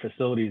that their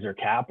facilities are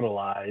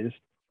capitalized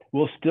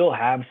will still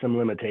have some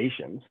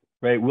limitations,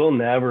 right? We'll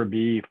never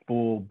be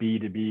full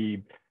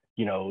B2B,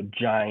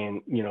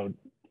 giant,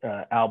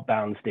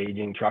 outbound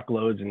staging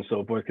truckloads and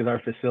so forth, because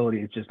our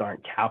facilities just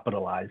aren't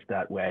capitalized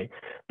that way.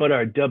 But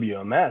our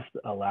WMS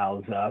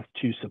allows us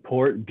to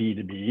support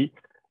B2B,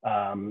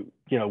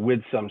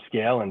 with some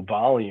scale and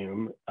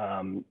volume,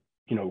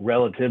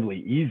 relatively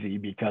easy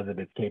because of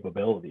its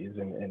capabilities,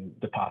 and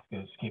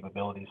Deposco's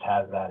capabilities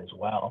has that as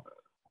well.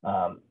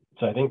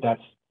 So I think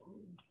that's,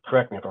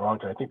 correct me if I'm wrong,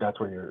 I think that's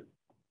where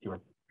you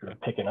were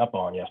picking up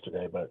on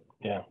yesterday, but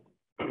yeah.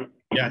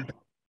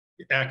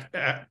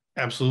 Yeah,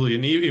 absolutely.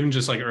 And even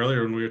just like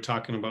earlier when we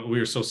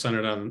were so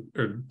centered on,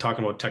 or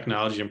talking about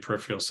technology and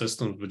peripheral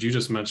systems, but you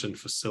just mentioned the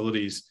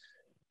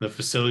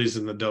facilities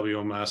in the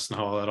WMS and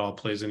how that all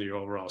plays into your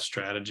overall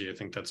strategy. I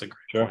think that's a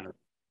great point.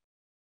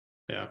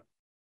 Yeah.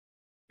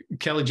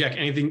 Kelly, Jack,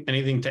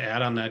 anything to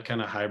add on that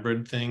kind of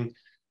hybrid thing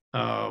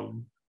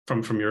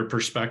from your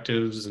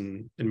perspectives,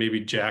 and maybe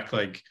Jack,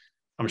 like,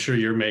 I'm sure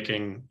you're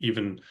making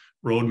even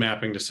road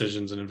mapping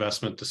decisions and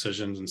investment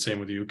decisions, and same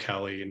with you,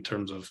 Kelly, in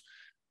terms of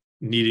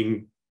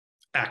needing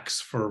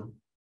X for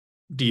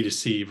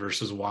D2C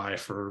versus Y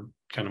for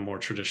kind of more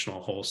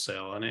traditional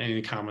wholesale. And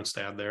any comments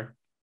to add there?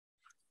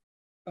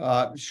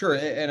 Sure.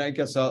 And I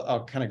guess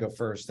I'll kind of go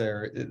first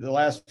there. The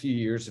last few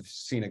years have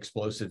seen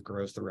explosive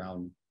growth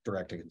around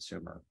direct to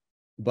consumer.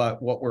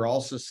 But what we're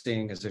also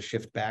seeing is a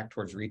shift back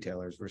towards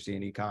retailers. We're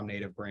seeing e-com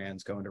native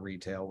brands going to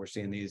retail. We're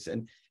seeing these.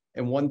 And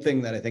one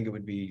thing that I think it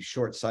would be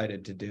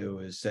short-sighted to do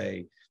is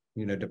say,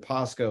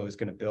 Deposco is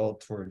going to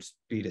build towards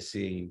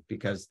B2C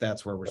because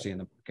that's where we're seeing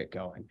the market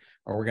going,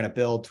 or we're going to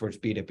build towards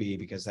B2B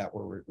because that's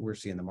where we're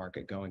seeing the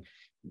market going.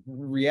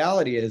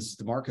 Reality is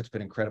the market's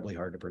been incredibly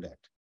hard to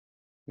predict.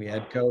 We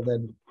had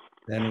COVID,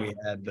 then we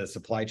had the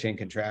supply chain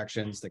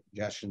contractions, the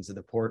congestions of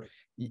the port.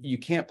 you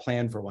can't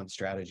plan for one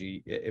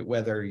strategy,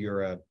 whether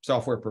you're a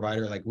software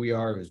provider like we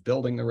are who's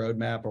building the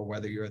roadmap, or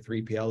whether you're a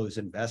 3PL who's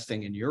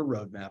investing in your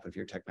roadmap of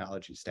your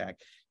technology stack.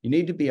 You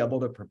need to be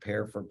able to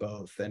prepare for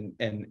both.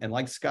 And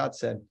like Scott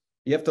said,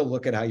 you have to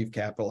look at how you've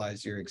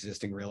capitalized your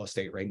existing real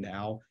estate right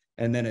now.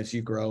 And then as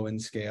you grow and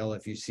scale,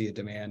 if you see a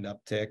demand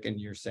uptick and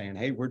you're saying,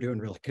 hey, we're doing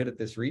really good at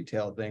this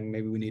retail thing,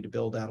 maybe we need to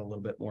build out a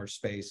little bit more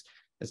space.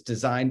 It's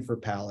designed for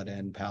pallet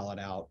in, pallet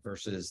out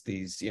versus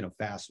these,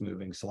 fast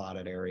moving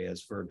slotted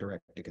areas for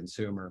direct to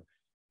consumer.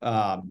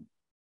 But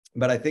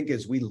I think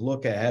as we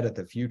look ahead at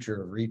the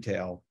future of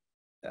retail,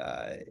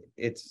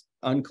 it's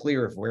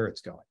unclear of where it's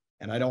going.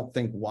 And I don't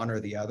think one or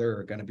the other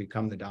are going to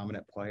become the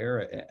dominant player.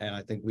 And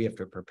I think we have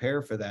to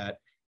prepare for that.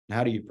 And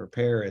how do you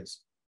prepare?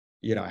 It's,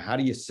 how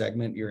do you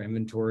segment your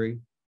inventory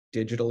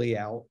digitally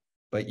out,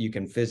 but you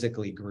can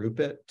physically group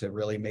it to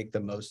really make the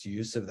most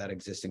use of that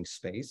existing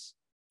space.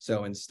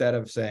 So instead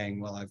of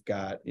saying, well, I've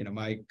got,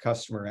 my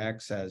customer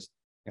X has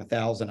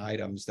 1,000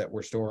 items that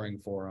we're storing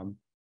for them.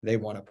 They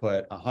want to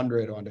put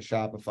 100 onto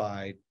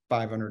Shopify,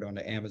 500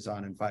 onto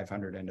Amazon, and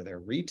 500 into their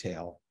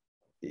retail.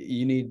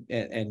 You need,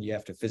 and you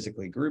have to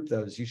physically group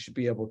those. You should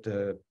be able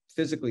to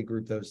physically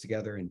group those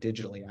together and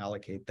digitally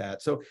allocate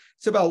that. So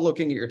it's about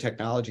looking at your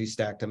technology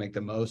stack to make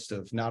the most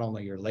of not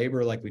only your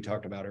labor, like we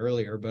talked about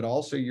earlier, but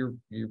also your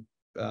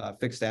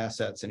fixed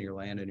assets and your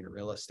land and your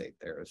real estate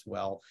there as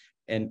well.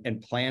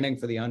 And planning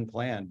for the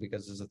unplanned,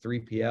 because as a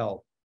 3PL,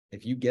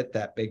 if you get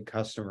that big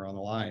customer on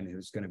the line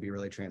who's going to be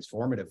really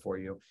transformative for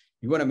you,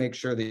 you want to make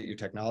sure that your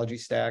technology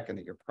stack and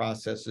that your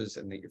processes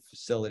and that your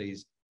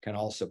facilities can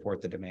all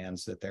support the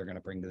demands that they're going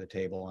to bring to the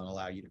table and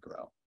allow you to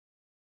grow.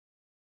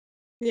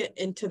 Yeah,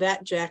 and to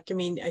that, Jack,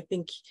 I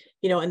think,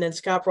 and then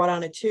Scott brought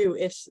on it too.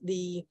 It's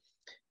we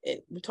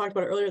talked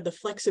about it earlier, the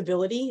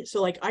flexibility.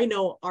 So like, I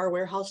know our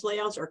warehouse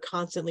layouts are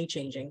constantly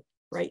changing,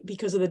 right?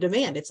 Because of the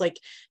demand. It's like,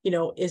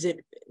 is it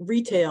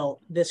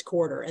retail this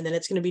quarter? And then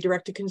it's going to be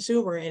direct to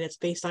consumer, and it's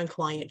based on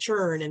client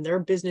churn and their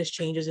business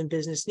changes and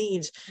business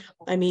needs.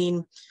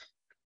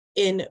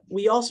 And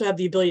we also have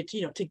the ability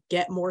to, to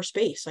get more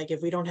space. Like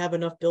if we don't have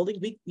enough buildings,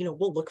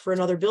 we'll look for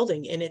another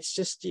building. And it's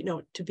just,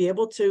 to be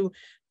able to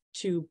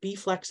be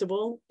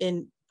flexible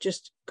and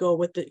just go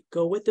with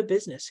the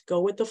business, go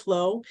with the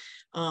flow,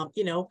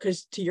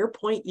 because to your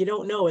point, you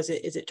don't know, is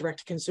it direct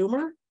to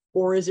consumer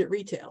or is it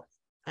retail?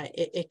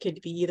 It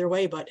could be either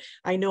way, but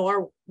I know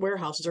our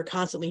warehouses are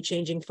constantly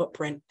changing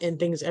footprint and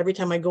things. Every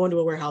time I go into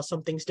a warehouse,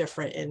 something's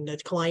different and the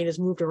client is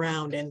moved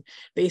around and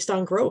based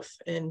on growth.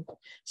 And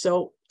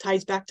so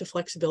ties back to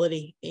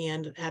flexibility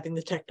and having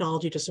the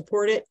technology to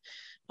support it,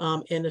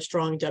 and a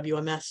strong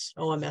WMS,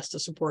 OMS to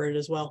support it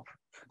as well.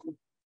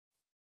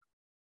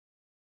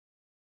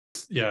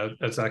 Yeah,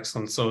 that's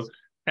excellent. So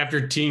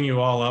after teeing you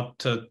all up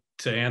to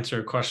answer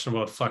a question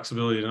about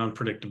flexibility and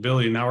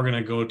unpredictability, now we're going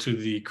to go to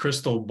the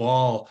crystal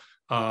ball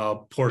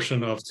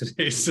portion of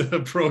today's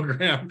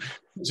program,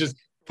 just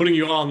putting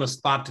you all on the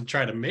spot to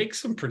try to make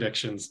some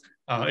predictions,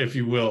 if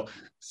you will.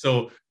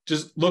 So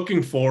just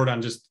looking forward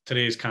on just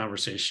today's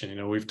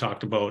conversation, we've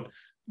talked about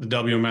the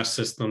WMS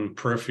system,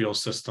 peripheral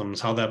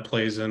systems, how that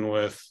plays in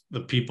with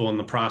the people and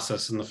the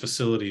process and the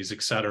facilities,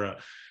 et cetera.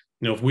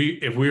 If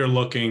we are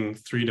looking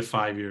 3 to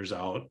 5 years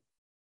out,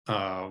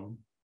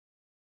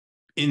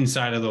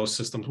 inside of those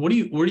systems, where do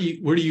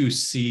you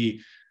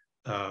see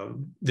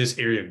this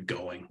area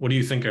going? What do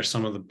you think are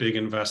some of the big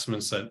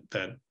investments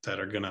that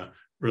are going to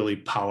really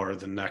power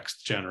the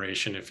next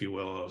generation, if you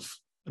will, of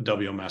a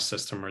WMS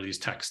system or these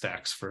tech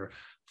stacks for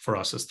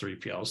us as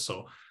 3PLs?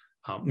 So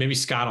maybe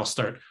Scott,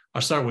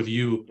 I'll start with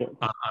you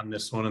on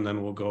this one, and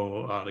then we'll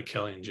go to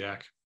Kelly and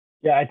Jack.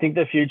 Yeah, I think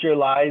the future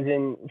lies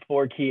in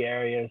 4 key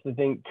areas. I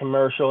think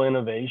commercial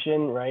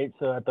innovation, right?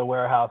 So at the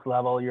warehouse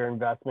level, your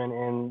investment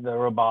in the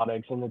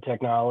robotics and the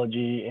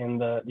technology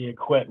and the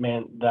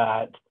equipment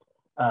that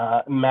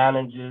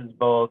manages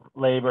both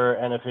labor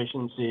and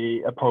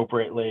efficiency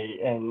appropriately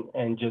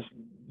and just,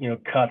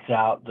 cuts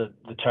out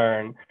the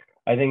turn.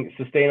 I think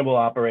sustainable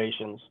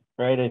operations,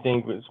 right? I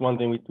think it's one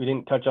thing we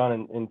didn't touch on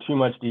in too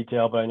much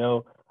detail, but I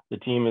know the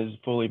team is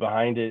fully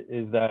behind it,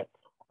 is that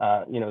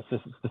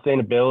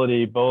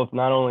sustainability, both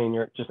not only in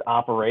your just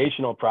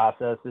operational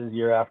processes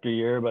year after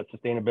year, but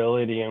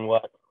sustainability and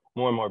what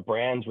more and more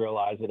brands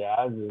realize it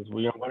as is,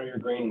 what are your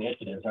green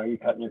initiatives? How are you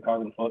cutting your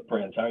carbon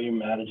footprints? How are you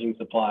managing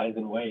supplies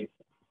and waste?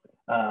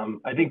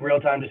 I think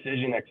real-time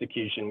decision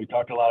execution, we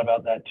talked a lot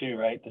about that too,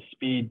 right? The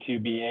speed to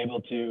be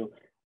able to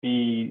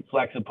be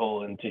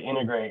flexible and to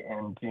integrate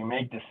and to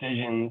make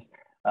decisions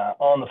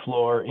on the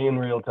floor in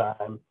real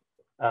time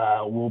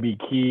will be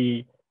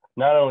key,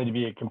 not only to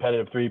be a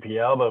competitive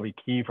 3PL, but it'll be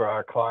key for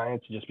our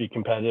clients to just be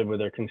competitive with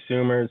their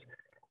consumers.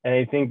 And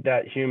I think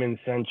that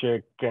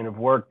human-centric kind of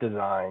work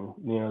design,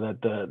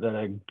 that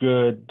a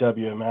good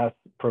WMS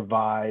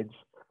provides,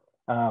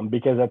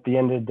 because at the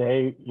end of the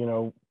day,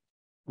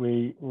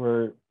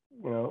 we're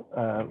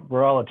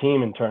all a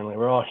team internally.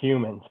 We're all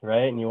humans,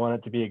 right? And you want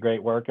it to be a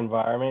great work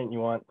environment. You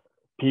want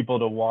people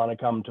to want to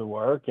come to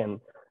work, and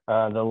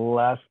the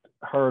less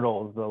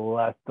hurdles, the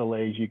less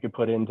delays you could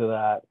put into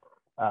that,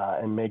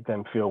 and make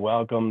them feel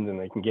welcomed and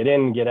they can get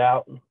in and get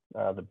out,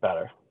 the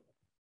better.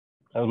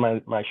 That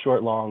was my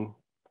short, long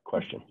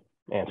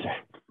answer.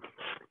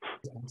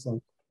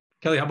 Excellent.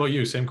 Kelly, how about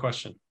you? Same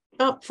question.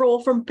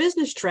 From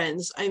business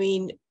trends, I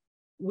mean,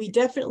 we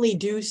definitely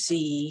do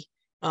see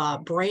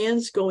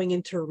brands going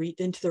into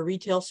the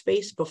retail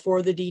space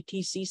before the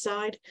DTC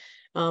side.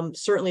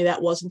 Certainly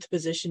that wasn't the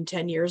position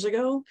 10 years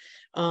ago.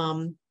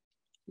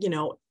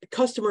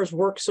 Customers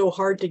work so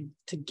hard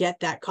to get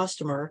that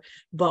customer,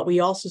 but we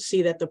also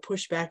see that the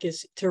pushback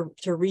is to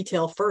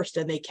retail first,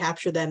 and they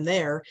capture them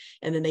there,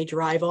 and then they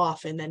drive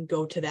off and then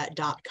go to that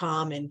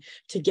 .com and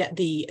to get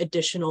the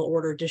additional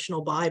order,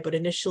 additional buy. But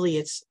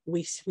initially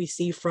we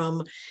see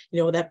from,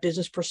 that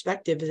business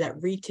perspective is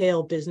that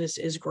retail business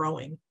is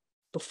growing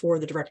before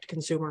the direct to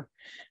consumer.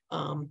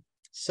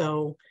 That's,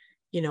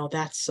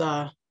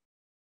 and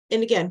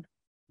again,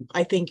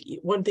 I think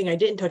one thing I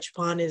didn't touch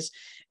upon is,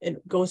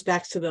 it goes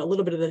back to a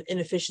little bit of the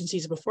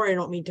inefficiencies before. I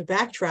don't mean to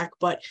backtrack,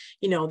 but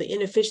the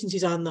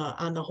inefficiencies on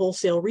the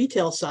wholesale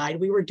retail side,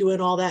 we were doing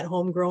all that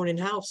homegrown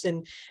in-house,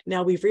 and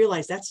now we've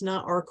realized that's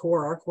not our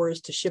core. Our core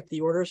is to ship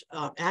the orders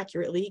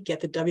accurately, get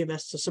the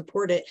WMS to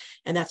support it,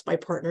 and that's by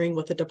partnering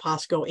with a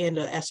Deposco and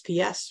a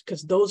SPS,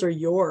 because those are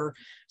your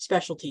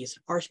specialties.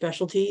 Our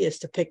specialty is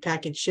to pick,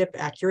 pack, and ship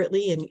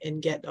accurately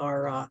and get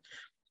our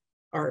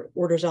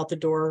orders out the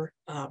door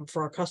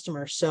for our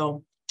customers.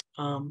 So,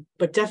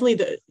 but definitely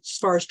as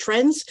far as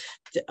trends,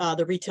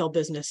 the retail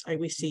business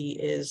we see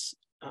is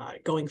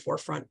going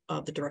forefront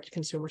of the direct to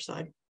consumer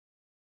side.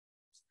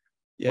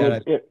 Yeah.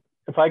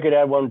 If I could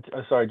add one,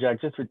 sorry, Jack,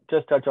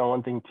 just touch on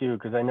one thing too,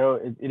 because I know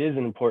it is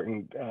an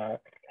important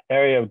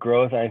area of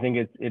growth. And I think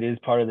it is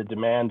part of the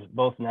demand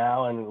both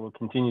now and will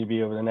continue to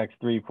be over the next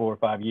 3, 4,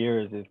 5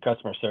 years, is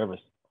customer service.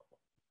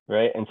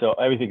 Right. And so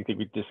everything that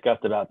we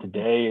discussed about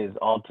today is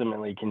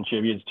ultimately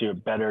contributes to a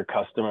better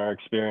customer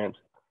experience.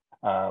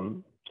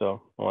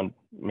 So I want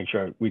to make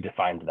sure we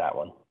defined that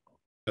one.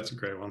 That's a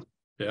great one.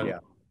 Yeah.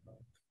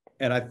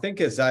 And I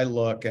think as I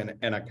look and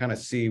I kind of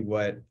see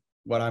what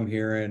I'm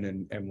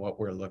hearing and what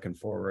we're looking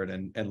forward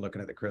and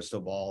looking at the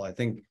crystal ball, I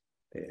think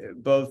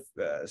both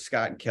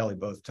Scott and Kelly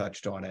both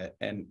touched on it.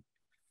 And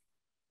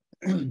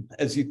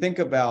as you think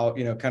about,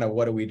 kind of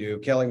what do we do?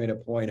 Kelly made a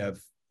point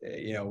of,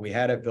 we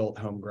had it built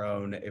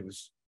homegrown. It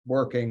was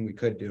working. We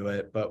could do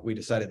it, but we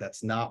decided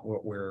that's not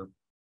what we're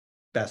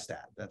best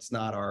at. That's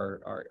not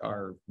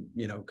our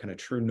kind of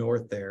true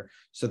north there.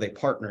 So they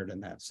partnered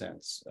in that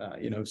sense.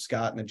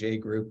 Scott and the J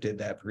Group did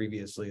that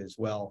previously as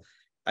well.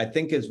 I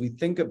think as we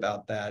think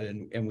about that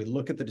and we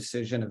look at the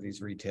decision of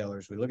these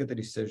retailers, we look at the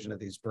decision of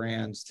these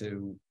brands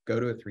to go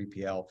to a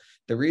 3PL,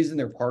 the reason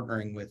they're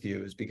partnering with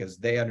you is because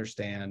they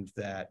understand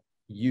that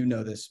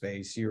this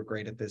space, you're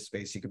great at this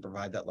space, you can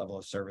provide that level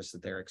of service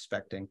that they're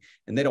expecting,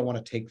 and they don't want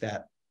to take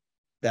that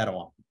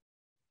on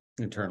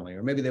internally,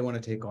 or maybe they want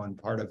to take on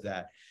part of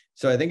that.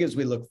 So I think as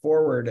we look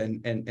forward,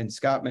 and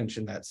Scott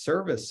mentioned that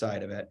service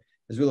side of it,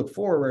 as we look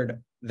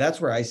forward, that's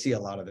where I see a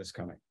lot of this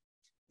coming.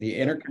 The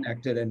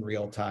interconnected in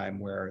real time,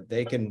 where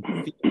they can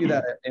feed you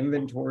that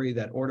inventory,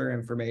 that order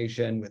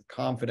information with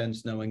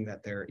confidence, knowing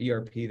that their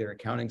ERP, their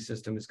accounting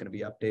system is going to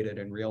be updated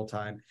in real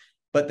time.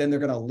 But then they're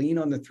going to lean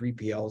on the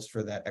 3PLs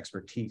for that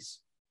expertise.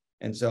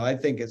 And so I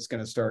think it's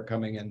going to start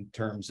coming in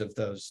terms of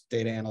those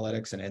data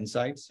analytics and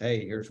insights.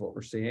 Hey, here's what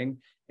we're seeing,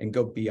 and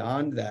go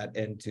beyond that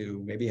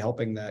into maybe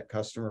helping that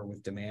customer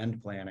with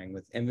demand planning,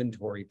 with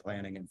inventory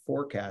planning and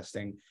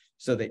forecasting,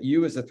 so that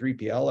you as a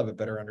 3PL have a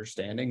better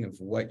understanding of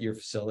what your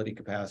facility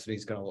capacity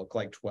is going to look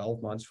like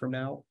 12 months from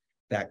now.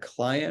 That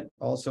client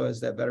also has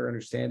that better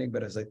understanding.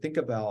 But as I think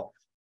about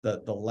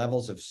the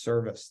levels of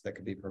service that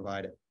could be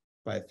provided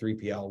by a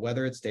 3PL,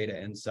 whether it's data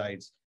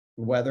insights,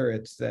 whether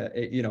it's at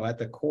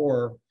the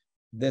core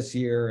this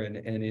year and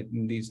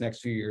in these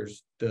next few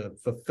years, the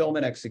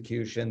fulfillment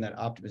execution, that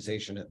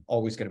optimization is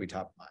always going to be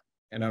top of mind.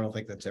 And I don't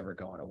think that's ever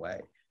going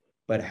away.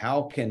 But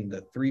how can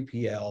the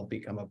 3PL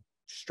become a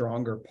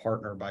stronger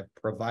partner by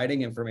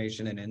providing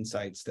information and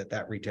insights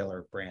that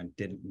retailer brand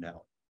didn't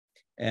know?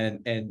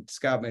 And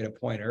Scott made a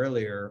point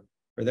earlier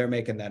where they're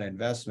making that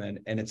investment,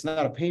 and it's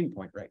not a pain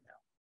point right now.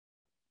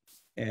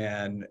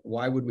 And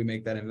why would we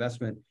make that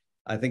investment?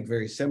 I think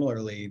very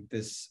similarly,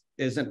 this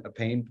isn't a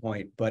pain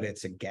point, but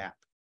it's a gap.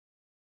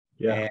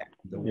 Yeah. And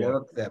the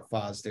work that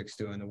Fosdick's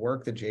doing, the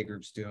work that J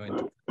Group's doing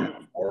to put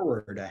that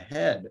forward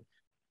ahead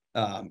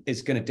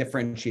is going to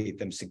differentiate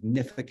them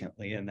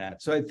significantly in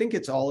that. So I think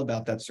it's all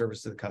about that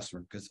service to the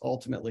customer, because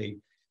ultimately,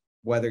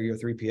 whether you're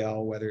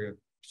 3PL, whether you're a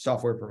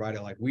software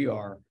provider like we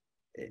are,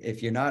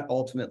 if you're not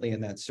ultimately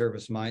in that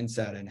service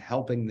mindset and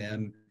helping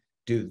them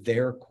do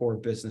their core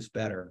business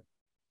better,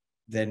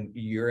 then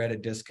you're at a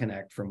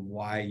disconnect from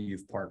why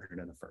you've partnered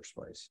in the first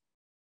place.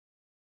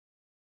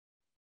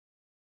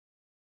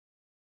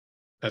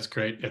 That's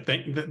great.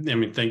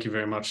 Thank you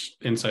very much.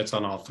 Insights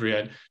on all three.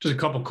 Just a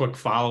couple quick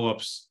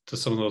follow-ups to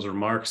some of those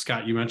remarks.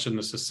 Scott, you mentioned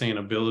the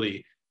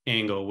sustainability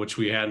angle, which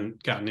we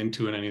hadn't gotten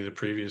into in any of the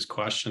previous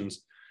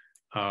questions.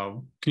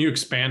 Can you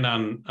expand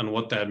on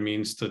what that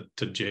means to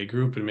J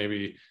Group? And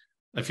maybe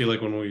I feel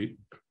like when we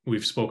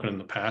we've spoken in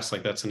the past,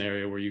 like that's an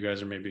area where you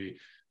guys are maybe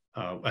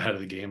ahead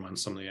of the game on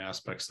some of the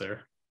aspects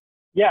there.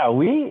 Yeah,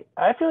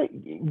 I feel like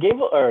J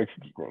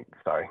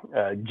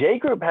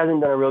Group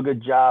hasn't done a real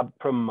good job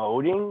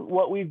promoting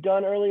what we've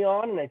done early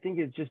on. And I think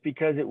it's just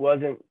because it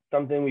wasn't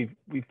something we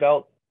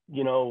felt,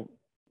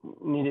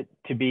 needed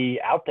to be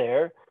out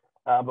there.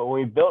 But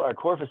when we built our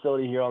core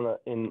facility here on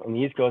the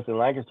East Coast in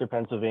Lancaster,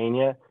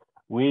 Pennsylvania,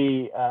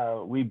 we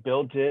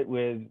built it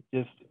with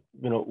just,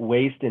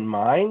 waste in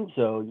mind.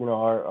 So,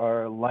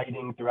 our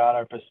lighting throughout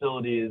our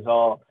facility is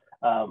all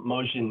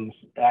motions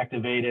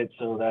activated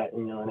so that,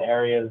 in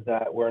areas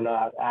that were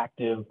not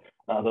active,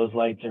 those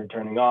lights are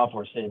turning off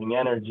or saving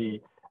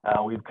energy.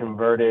 We've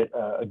converted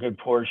a good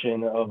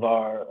portion of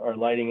our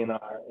lighting in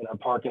our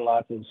parking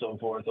lots and so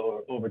forth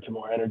over to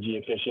more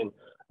energy efficient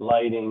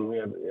lighting. We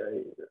have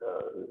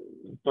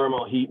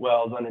thermal heat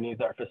wells underneath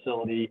our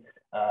facility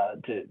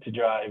to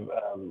drive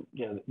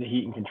the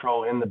heat and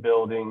control in the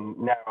building,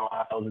 narrow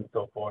aisles and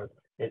so forth.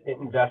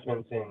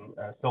 Investments in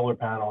solar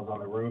panels on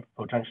the roof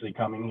potentially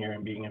coming here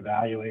and being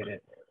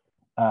evaluated.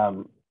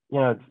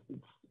 It's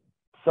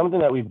something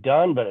that we've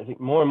done, but I think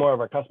more and more of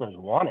our customers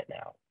want it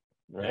now,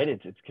 right? Yeah.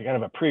 It's kind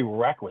of a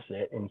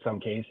prerequisite in some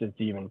cases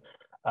to even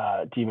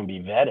be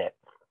vetted,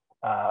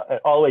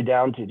 all the way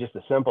down to just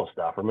the simple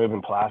stuff,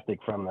 removing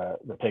plastic from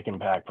the pick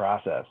and pack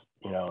process,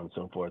 and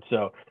so forth.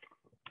 So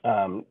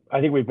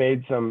I think we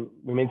made some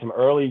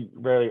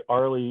very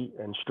early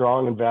and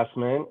strong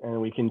investment,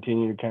 and we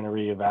continue to kind of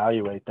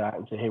reevaluate that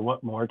and say, hey,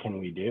 what more can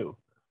we do?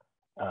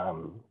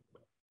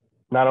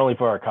 Not only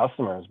for our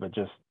customers, but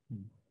just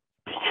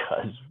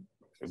because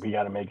we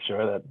got to make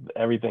sure that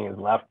everything is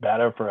left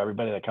better for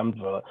everybody that comes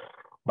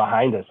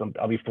behind us.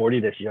 I'll be 40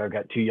 this year. I've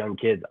got 2 young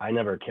kids. I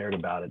never cared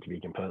about it, to be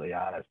completely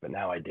honest, but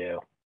now I do.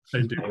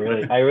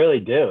 I really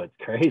do. It's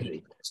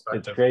crazy.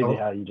 It's crazy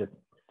how you just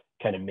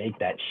kind of make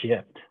that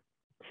shift.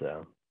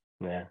 So,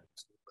 yeah.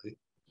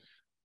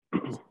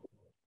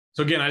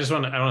 So again, I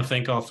want to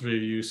thank all three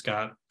of you,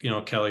 Scott,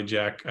 Kelly,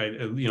 Jack. I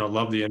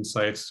love the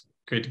insights.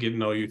 Great to get to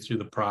know you through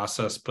the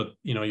process, but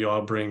you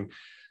all bring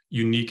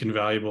unique and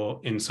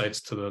valuable insights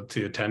to the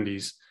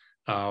attendees.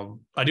 I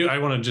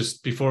want to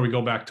just, before we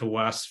go back to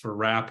Wes for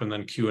wrap and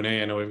then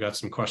Q&A, I know we've got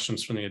some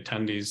questions from the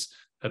attendees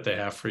that they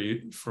have for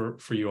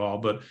you all,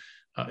 but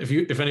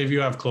if any of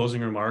you have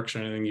closing remarks or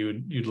anything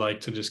you'd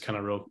like to just kind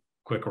of real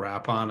quick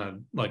wrap on, I'd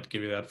like to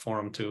give you that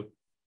forum too.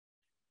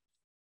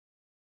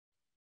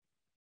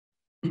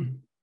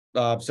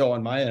 So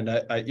on my end,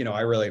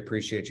 I really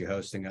appreciate you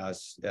hosting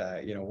us.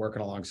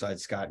 Working alongside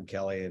Scott and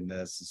Kelly in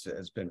this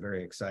has been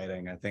very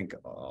exciting. I think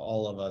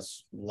all of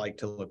us like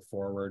to look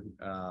forward,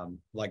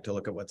 like to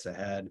look at what's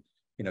ahead.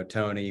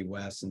 Tony,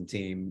 Wes, and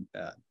team.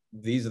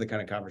 These are the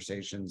kind of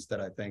conversations that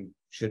I think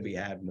should be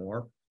had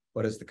more.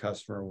 What does the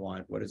customer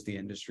want? What does the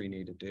industry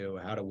need to do?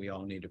 How do we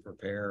all need to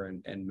prepare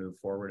and move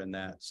forward in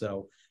that?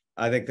 So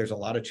I think there's a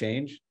lot of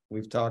change.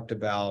 We've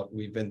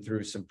been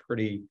through some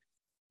pretty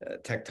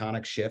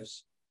tectonic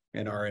shifts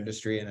in our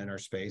industry and in our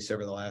space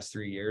over the last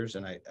 3 years.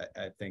 And I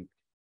think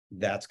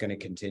that's going to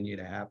continue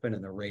to happen.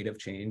 And the rate of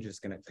change is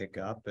going to pick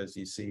up as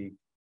you see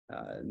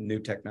new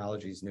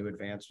technologies, new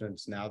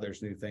advancements. Now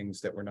there's new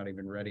things that we're not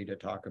even ready to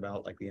talk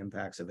about, like the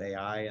impacts of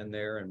AI in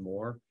there and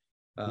more.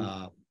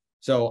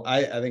 So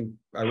I think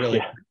I really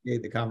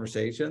appreciate the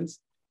conversations.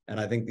 And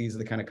I think these are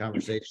the kind of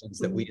conversations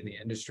that we in the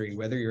industry,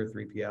 whether you're a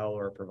 3PL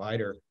or a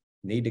provider,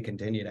 need to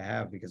continue to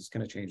have, because it's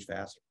going to change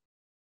faster.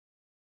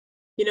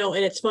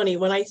 And it's funny,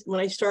 when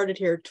I started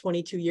here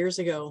 22 years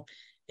ago,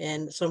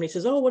 and somebody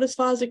says, oh, what does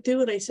Fosdick do?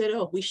 And I said,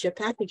 oh, we ship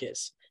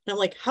packages. And I'm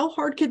like, how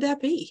hard could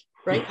that be?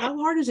 Right? How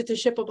hard is it to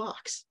ship a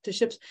box,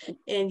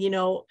 and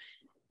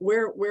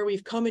where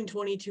we've come in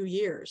 22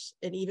 years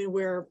and even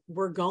where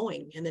we're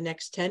going in the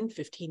next 10,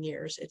 15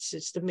 years, it's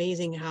just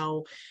amazing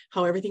how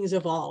everything's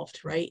evolved,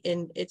 right?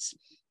 And it's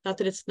not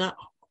that it's not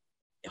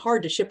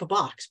hard to ship a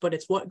box, but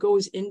it's what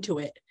goes into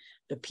it,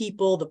 the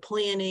people, the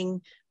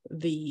planning,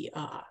 the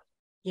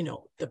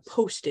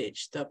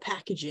postage, the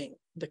packaging,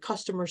 the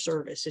customer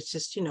service. It's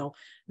just,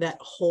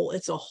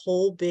 it's a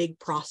whole big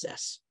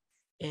process,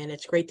 and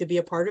it's great to be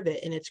a part of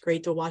it. And it's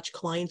great to watch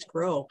clients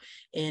grow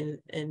and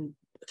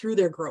through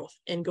their growth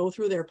and go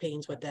through their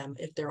pains with them,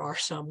 if there are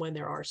some, when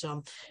there are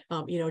some,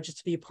 just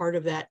to be a part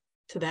of that,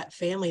 to that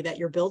family that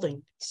you're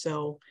building.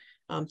 So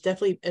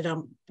definitely,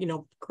 and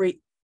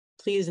great,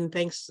 please, and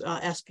thanks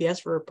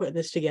SPS for putting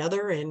this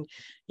together, and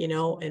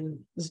and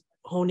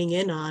honing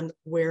in on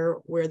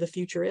where the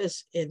future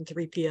is in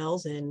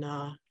 3PLs and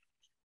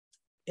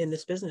in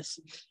this business.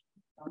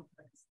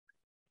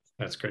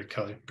 That's great,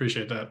 Kelly.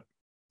 Appreciate that.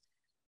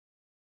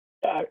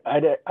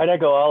 I'd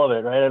echo all of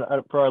it,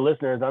 right? For our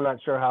listeners, I'm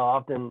not sure how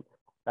often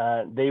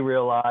they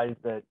realize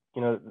that,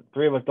 the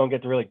three of us don't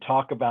get to really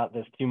talk about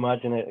this too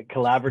much in a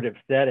collaborative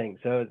setting.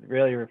 So it's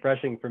really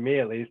refreshing for me,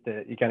 at least,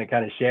 that you kind of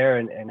share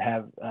and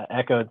have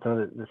echoed some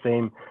of the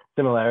same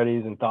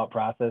similarities and thought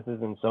processes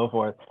and so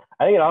forth.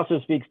 I think it also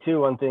speaks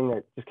to one thing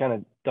that just kind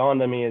of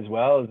dawned on me as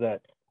well, is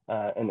that,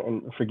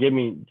 and forgive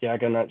me,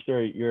 Jack, I'm not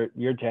sure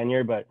your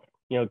tenure, but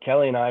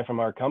Kelly and I, from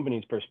our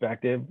company's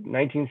perspective,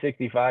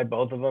 1965,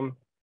 both of them,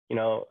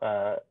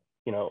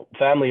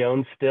 family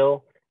owned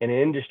still, in an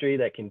industry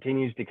that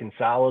continues to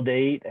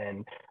consolidate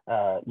and,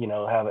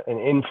 have an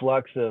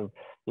influx of,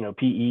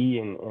 PE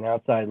and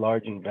outside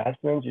large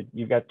investments.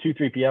 You've got 2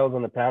 3PLs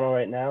on the panel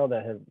right now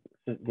that have,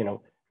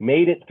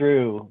 made it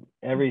through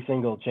every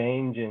single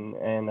change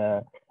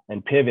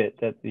and pivot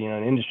that,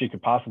 an industry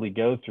could possibly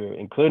go through,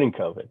 including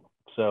COVID.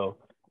 So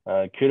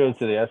kudos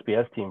to the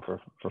SPS team for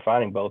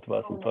finding both of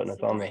us and putting us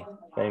on the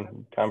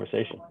same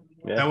conversation.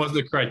 Yeah. That was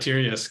the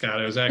criteria,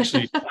 Scott. It was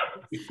actually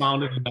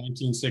founded in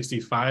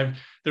 1965.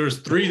 There was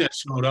 3 that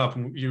showed up,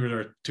 and you were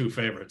our 2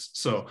 favorites.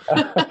 So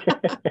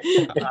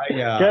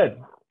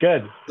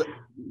good.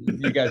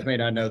 You guys may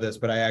not know this,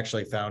 but I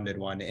actually founded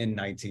one in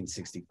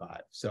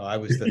 1965. So I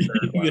was the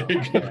 3rd one.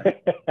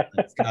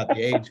 It's got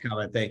the age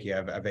comment. Thank you.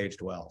 I've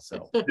aged well.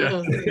 So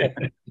yeah.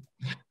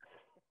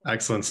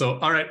 Excellent. So,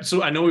 all right.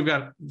 So I know we've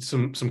got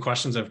some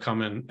questions that have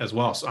come in as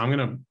well. So we're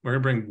gonna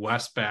bring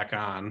Wes back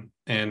on,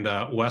 and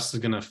Wes is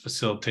going to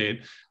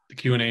facilitate the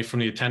Q&A from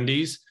the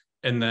attendees,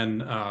 and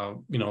then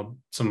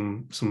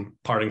some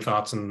parting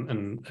thoughts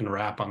and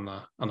wrap on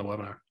the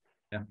webinar.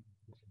 Yeah.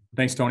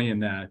 Thanks, Tony,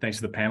 and thanks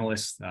to the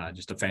panelists.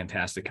 Just a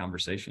fantastic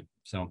conversation.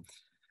 So,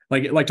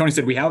 like Tony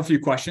said, we have a few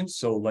questions,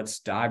 so let's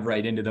dive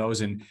right into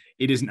those. And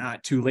it is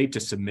not too late to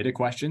submit a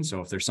question.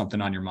 So if there's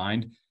something on your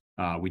mind,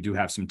 we do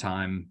have some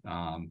time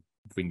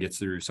if we can get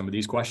through some of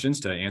these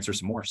questions to answer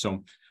some more.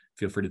 So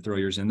feel free to throw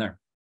yours in there.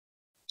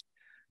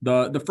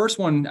 The first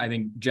one, I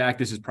think, Jack,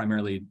 this is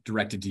primarily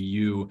directed to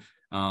you.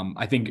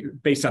 I think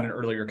based on an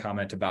earlier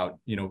comment about,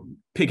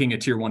 picking a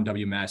tier 1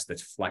 WMS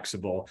that's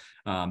flexible,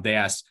 they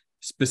asked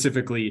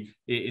specifically,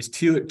 is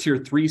tier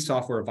 3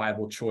 software a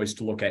viable choice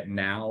to look at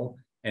now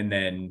and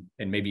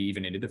maybe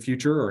even into the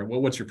future? Or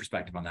what's your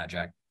perspective on that,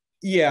 Jack?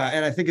 Yeah,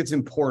 and I think it's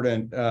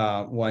important.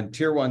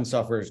 Tier 1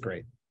 software is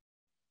great.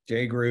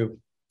 J Group,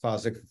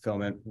 Fosdick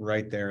Fulfillment,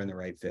 right there in the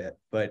right fit.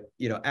 But,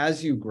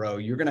 as you grow,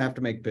 you're going to have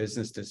to make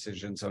business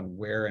decisions on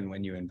where and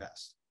when you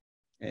invest.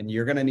 And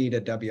you're going to need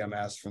a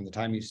WMS from the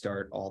time you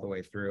start all the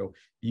way through.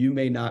 You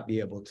may not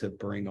be able to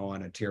bring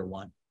on a tier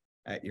 1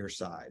 at your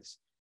size.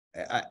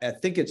 I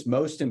think it's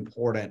most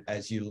important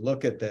as you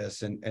look at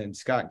this, and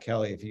Scott,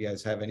 Kelly, if you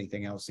guys have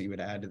anything else that you would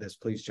add to this,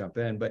 please jump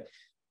in. But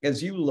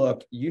as you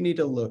look, you need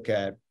to look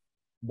at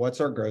what's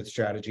our growth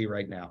strategy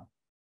right now.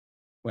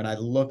 When I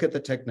look at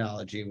the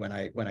technology, when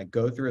I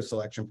go through a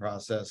selection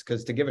process,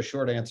 because to give a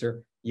short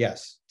answer,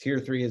 yes, tier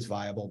 3 is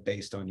viable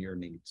based on your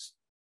needs.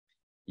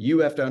 You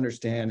have to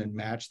understand and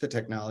match the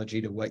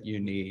technology to what you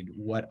need.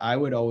 What I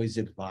would always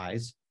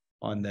advise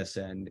on this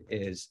end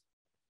is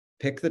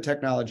pick the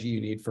technology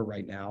you need for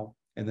right now,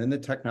 and then the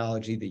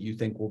technology that you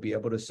think will be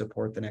able to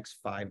support the next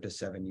 5 to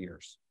 7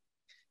 years.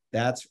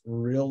 That's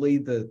really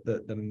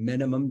the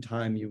minimum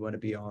time you want to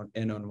be on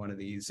one of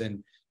these.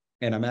 And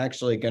I'm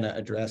actually going to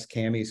address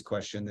Cammie's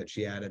question that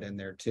she added in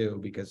there too,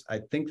 because I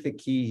think the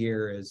key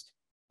here is,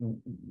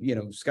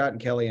 Scott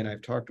and Kelly and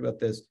I've talked about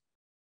this.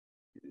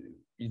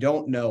 You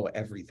don't know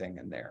everything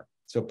in there.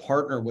 So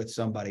partner with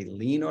somebody,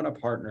 lean on a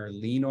partner,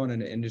 lean on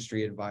an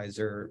industry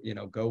advisor,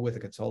 go with a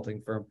consulting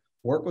firm,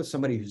 work with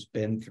somebody who's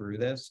been through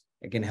this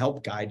and can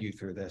help guide you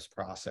through this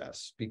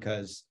process,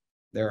 because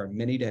there are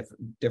many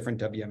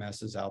different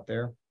WMSs out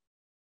there.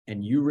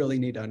 And you really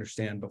need to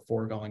understand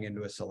before going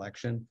into a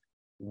selection,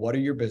 what are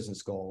your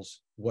business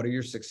goals? What are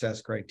your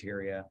success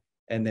criteria?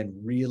 And then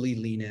really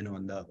lean in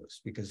on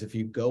those, because if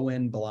you go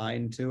in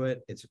blind to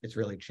it, it's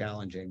really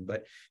challenging.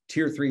 But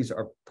tier 3s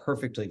are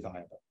perfectly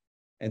viable.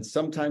 And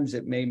sometimes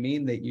it may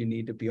mean that you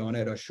need to be on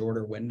it a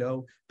shorter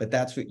window, but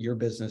that's what your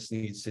business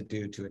needs to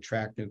do to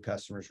attract new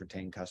customers,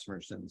 retain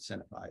customers, and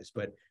incentivize.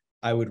 But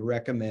I would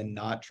recommend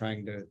not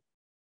trying to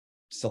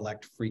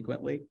select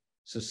frequently.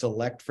 So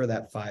select for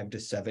that 5 to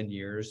 7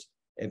 years.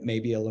 It may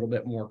be a little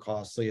bit more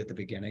costly at the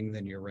beginning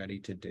than you're ready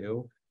to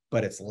do,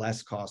 but it's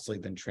less costly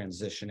than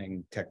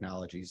transitioning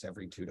technologies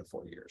every 2 to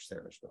 4 years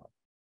there as well.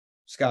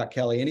 Scott,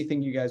 Kelly,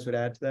 anything you guys would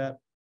add to that?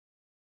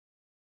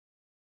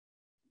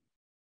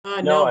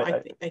 No,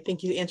 I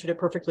think you answered it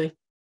perfectly.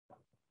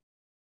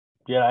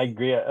 Yeah, I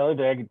agree. The only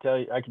thing I could tell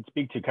you, I could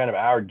speak to kind of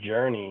our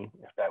journey,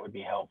 if that would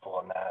be helpful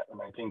on that.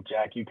 And I think,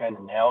 Jack, you kind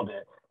of nailed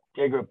it.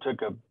 J Group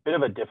took a bit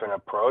of a different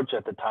approach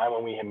at the time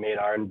when we had made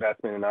our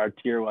investment in our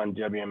tier 1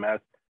 WMS.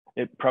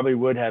 It probably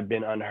would have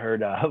been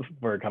unheard of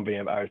for a company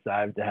of our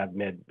size to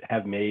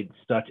have made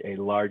such a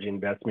large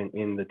investment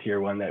in the tier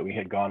 1 that we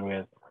had gone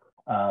with.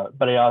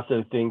 But I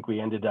also think we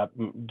ended up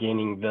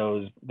gaining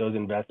those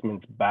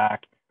investments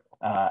back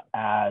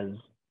as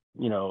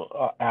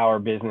our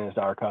business,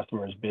 our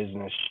customers'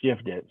 business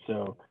shifted.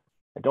 So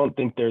I don't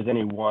think there's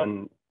any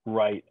one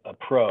right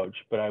approach,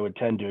 but I would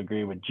tend to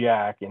agree with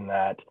Jack in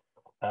that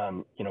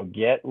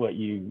get what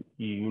you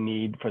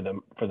need for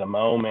the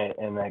moment,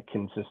 and that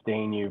can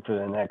sustain you for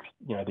the next,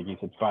 I think you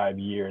said 5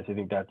 years. I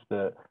think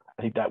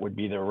that would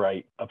be the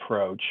right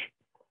approach,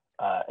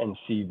 and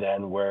see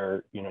then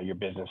where, your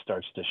business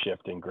starts to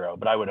shift and grow.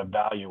 But I would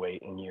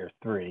evaluate in year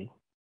 3.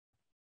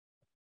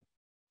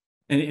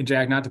 And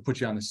Jack, not to put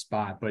you on the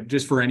spot, but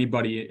just for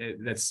anybody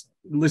that's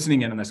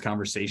listening in on this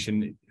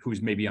conversation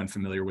who's maybe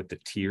unfamiliar with the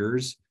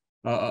tiers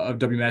of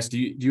WMS, do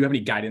you have any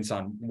guidance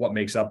on what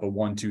makes up a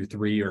 1, 2,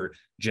 3, or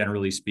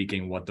generally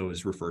speaking, what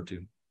those refer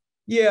to?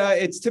 Yeah,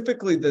 it's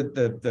typically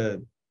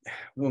the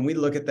when we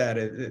look at that,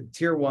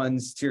 tier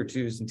 1s, tier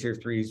 2s, and tier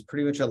 3s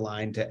pretty much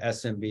aligned to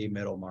SMB,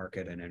 middle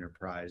market, and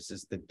enterprise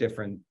is the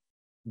different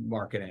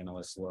market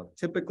analysts look.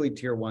 Typically,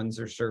 tier 1s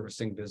are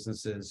servicing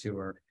businesses who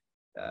are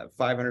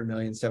 500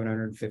 million,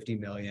 750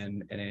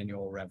 million in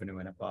annual revenue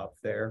and above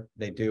there.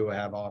 They do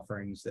have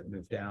offerings that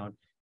move down.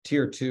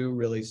 Tier 2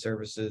 really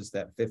services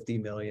that 50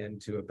 million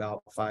to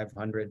about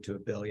 500 to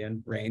 $1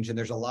 billion range. And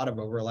there's a lot of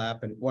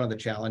overlap. And one of the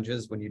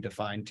challenges when you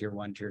define tier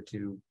 1, tier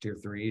 2, tier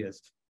 3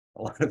 is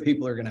a lot of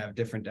people are going to have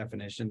different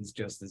definitions,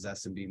 just as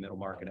SMB, middle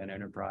market, and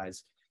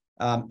enterprise.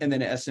 And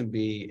then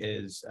SMB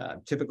is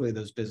typically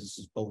those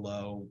businesses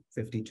below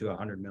 50 to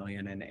 100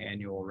 million in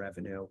annual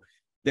revenue.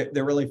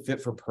 They're really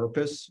fit for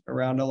purpose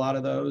around a lot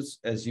of those.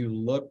 As you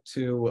look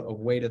to a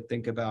way to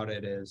think about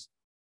it is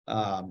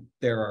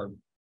there are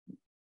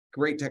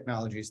great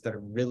technologies that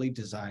are really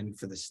designed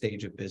for the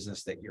stage of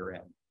business that you're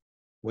in.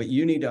 What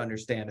you need to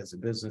understand as a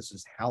business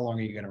is how long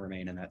are you going to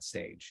remain in that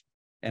stage?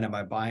 And am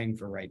I buying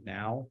for right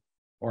now?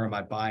 Or am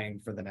I buying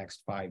for the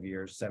next 5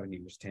 years, 7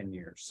 years, 10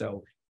 years?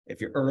 So if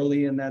you're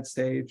early in that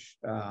stage,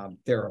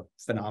 there are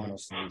phenomenal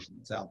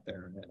solutions out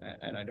there.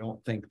 And I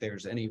don't think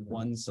there's any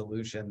one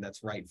solution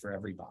that's right for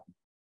everybody.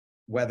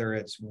 Whether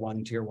it's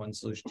one tier 1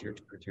 solution, tier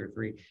 2, or tier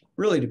 3,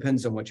 really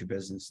depends on what your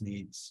business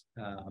needs.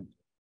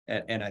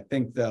 And I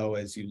think, though,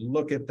 as you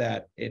look at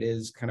that, it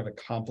is kind of a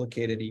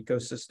complicated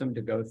ecosystem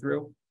to go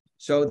through.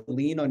 So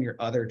lean on your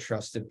other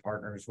trusted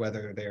partners,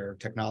 whether they're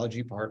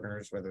technology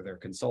partners, whether they're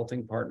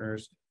consulting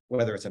partners,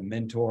 whether it's a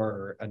mentor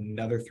or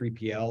another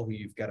 3PL who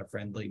you've got a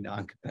friendly,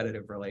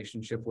 non-competitive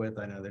relationship with.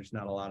 I know there's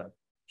not a lot of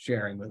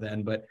sharing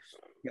within, but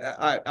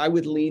I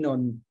would lean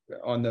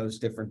on those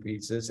different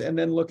pieces, and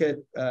then look at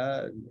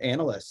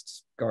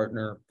analysts,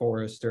 Gartner,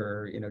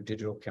 Forrester,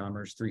 Digital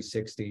Commerce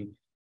 360.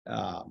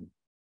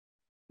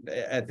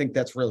 I think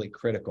that's really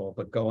critical,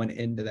 but going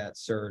into that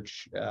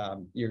search,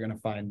 you're going to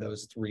find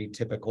those 3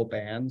 typical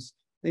bands.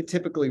 They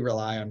typically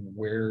rely on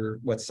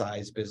what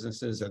size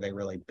businesses are they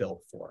really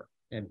built for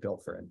and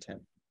built for intent.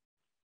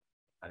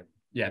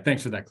 Yeah,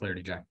 thanks for that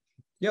clarity, Jack.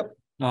 Yep.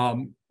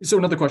 So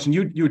another question,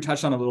 you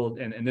touched on a little,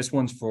 and this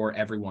one's for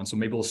everyone, so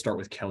maybe we'll start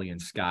with Kelly and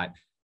Scott.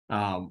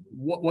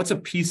 What's a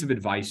piece of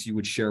advice you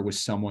would share with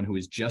someone who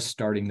is just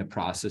starting the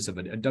process of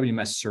a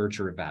WMS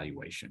search or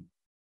evaluation?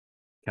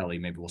 Kelly,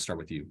 maybe we'll start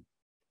with you.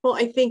 Well,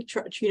 I think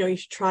you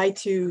should try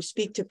to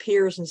speak to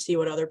peers and see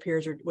what other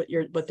peers are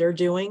what they're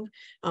doing,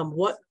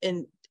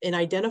 and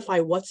identify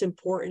what's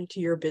important to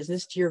your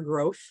business, to your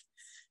growth,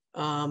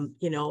 and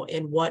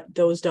what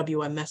those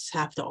WMS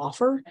have to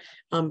offer.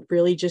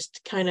 Really,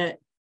 just kind of,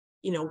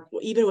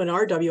 even in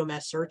our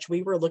WMS search,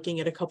 we were looking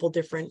at a couple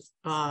different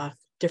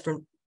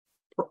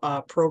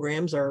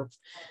programs or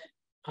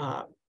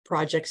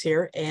projects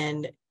here,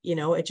 and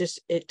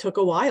it took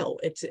a while.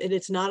 It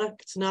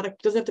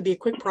doesn't have to be a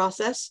quick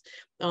process.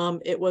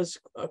 It was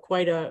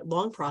quite a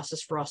long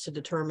process for us to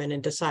determine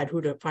and decide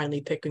who to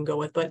finally pick and go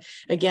with. But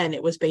again,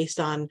 it was based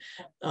on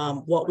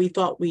what we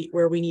thought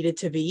where we needed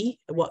to be,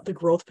 what the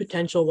growth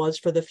potential was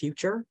for the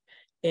future,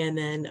 and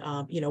then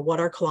what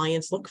our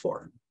clients look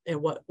for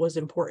and what was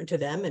important to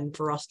them, and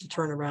for us to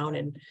turn around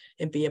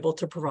and be able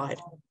to provide.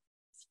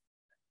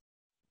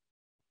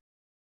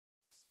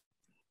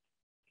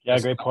 Yeah,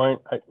 great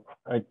point.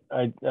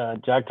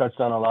 Jack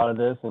touched on a lot of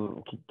this,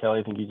 and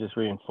Kelly, I think you just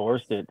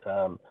reinforced it.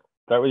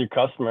 Start with your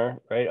customer,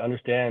 right?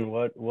 Understand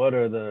what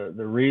are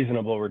the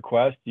reasonable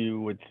requests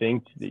you would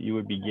think that you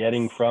would be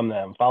getting from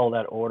them. Follow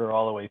that order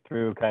all the way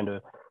through, kind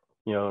of,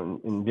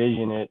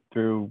 envision it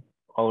through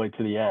all the way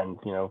to the end,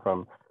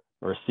 from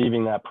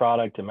receiving that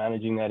product to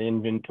managing that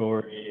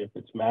inventory. If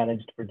it's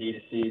managed for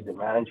D2C, is it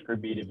managed for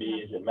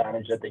B2B? Is it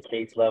managed at the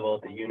case level,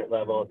 at the unit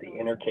level, at the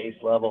inner case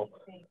level?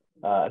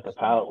 At the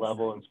pallet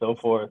level, and so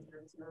forth,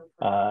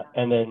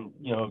 and then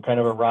kind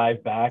of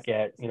arrive back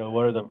at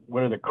what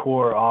are the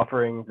core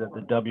offerings that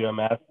the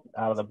WMS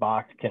out of the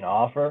box can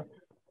offer,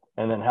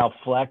 and then how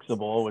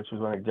flexible, which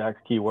was one of Jack's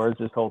key words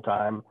this whole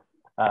time,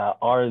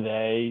 are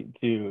they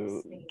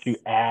to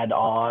add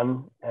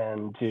on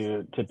and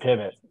to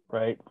pivot,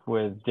 right,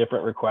 with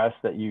different requests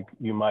that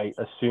you might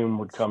assume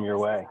would come your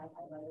way.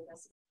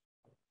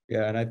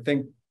 Yeah, and I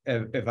think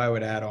if I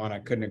would add on, I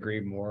couldn't agree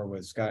more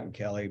with Scott and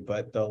Kelly,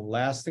 but the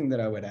last thing that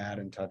I would add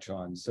and touch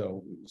on,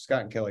 so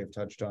Scott and Kelly have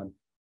touched on,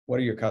 what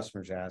are your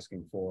customers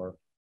asking for?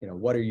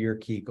 What are your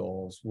key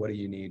goals? What do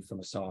you need from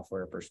a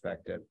software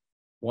perspective?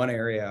 One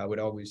area I would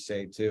always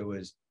say too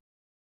is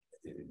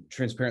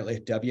transparently,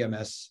 a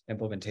WMS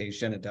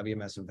implementation, a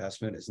WMS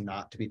investment is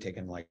not to be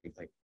taken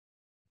lightly.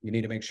 You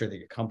need to make sure that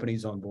your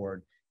company's on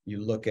board. You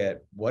look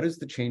at what is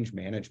the change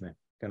management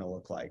going to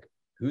look like?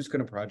 Who's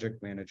going to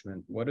project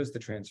management? What is the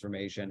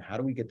transformation? How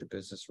do we get the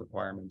business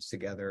requirements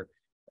together?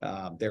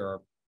 There are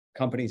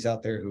companies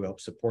out there who help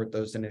support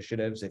those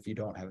initiatives if you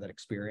don't have that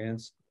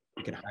experience.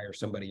 You can hire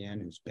somebody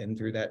in who's been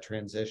through that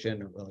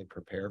transition and really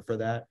prepare for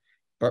that.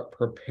 But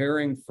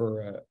preparing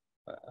for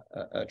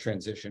a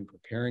transition,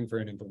 preparing for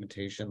an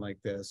implementation like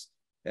this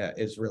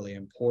is really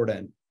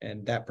important.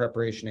 And that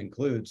preparation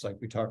includes, like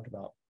we talked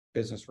about,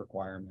 business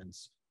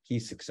requirements, key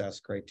success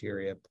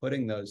criteria,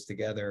 putting those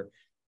together,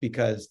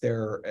 because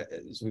there,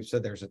 as we've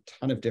said, there's a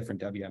ton of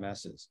different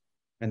WMSs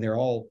and they're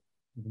all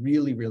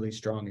really, really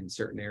strong in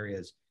certain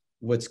areas.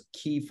 What's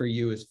key for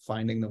you is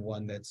finding the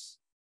one that's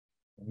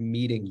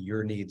meeting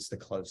your needs the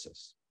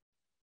closest.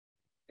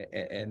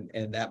 And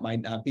that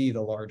might not be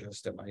the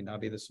largest, it might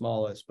not be the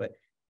smallest, but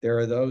there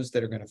are those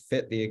that are going to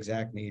fit the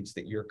exact needs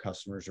that your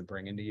customers are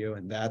bringing to you.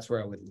 And that's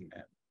where I would lean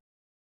in.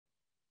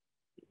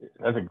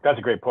 That's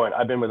a great point.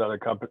 I've been with other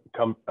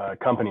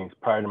companies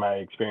prior to my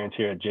experience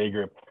here at J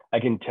Group. I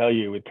can tell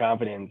you with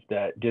confidence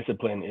that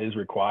discipline is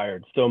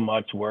required. So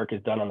much work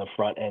is done on the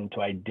front end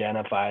to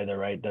identify the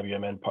right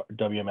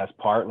WMS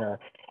partner.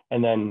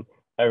 And then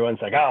everyone's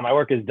like, oh, my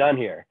work is done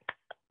here,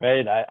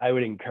 right? I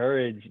would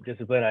encourage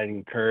discipline. I'd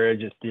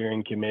encourage a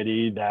steering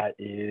committee that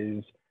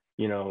is,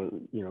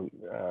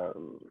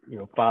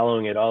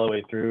 following it all the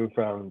way through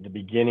from the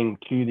beginning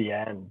to the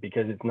end,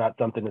 because it's not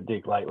something to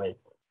take lightly.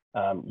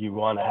 You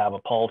want to have a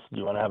pulse,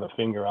 you want to have a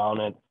finger on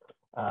it.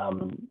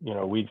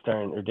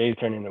 Days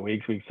turn into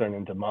weeks turn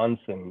into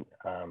months, and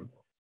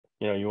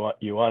you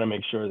want to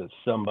make sure that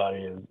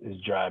somebody is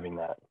driving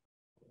that.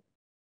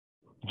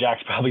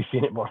 Jack's probably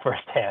seen it more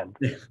firsthand.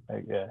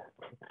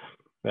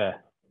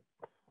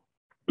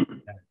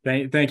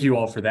 Thank you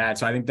all for that.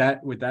 So I think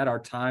that with that, our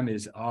time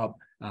is up.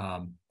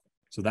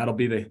 So that'll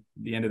be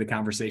the end of the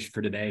conversation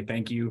for today.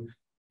 Thank you,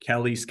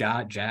 Kelly,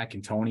 Scott, Jack,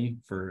 and Tony,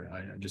 for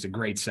just a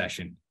great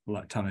session.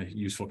 A ton of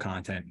useful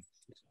content.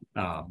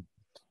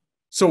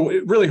 So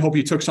really hope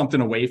you took something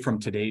away from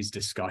today's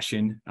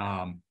discussion.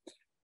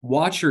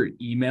 Watch your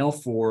email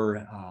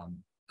for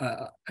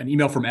an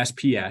email from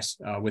SPS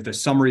with a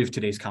summary of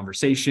today's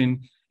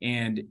conversation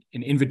and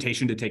an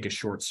invitation to take a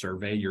short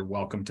survey. You're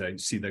welcome to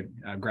see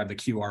grab the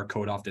QR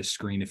code off this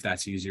screen if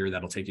that's easier.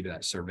 That'll take you to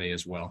that survey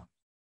as well.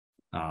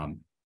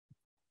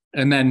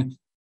 And then,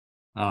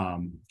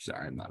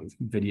 sorry, my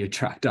video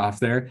dropped off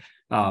there.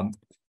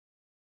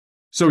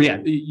 So yeah,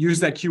 use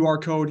that QR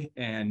code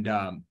and,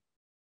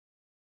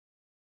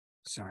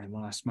 sorry, I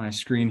lost my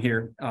screen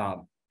here.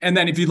 And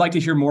then if you'd like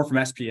to hear more from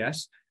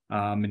SPS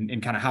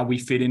and kind of how we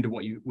fit into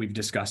what we've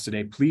discussed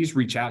today, please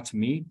reach out to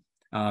me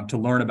to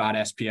learn about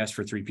SPS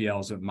for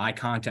 3PLs. My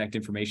contact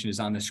information is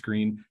on the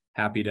screen.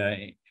 Happy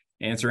to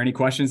answer any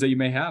questions that you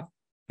may have.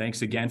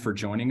 Thanks again for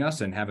joining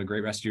us and have a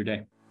great rest of your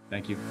day.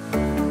 Thank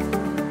you.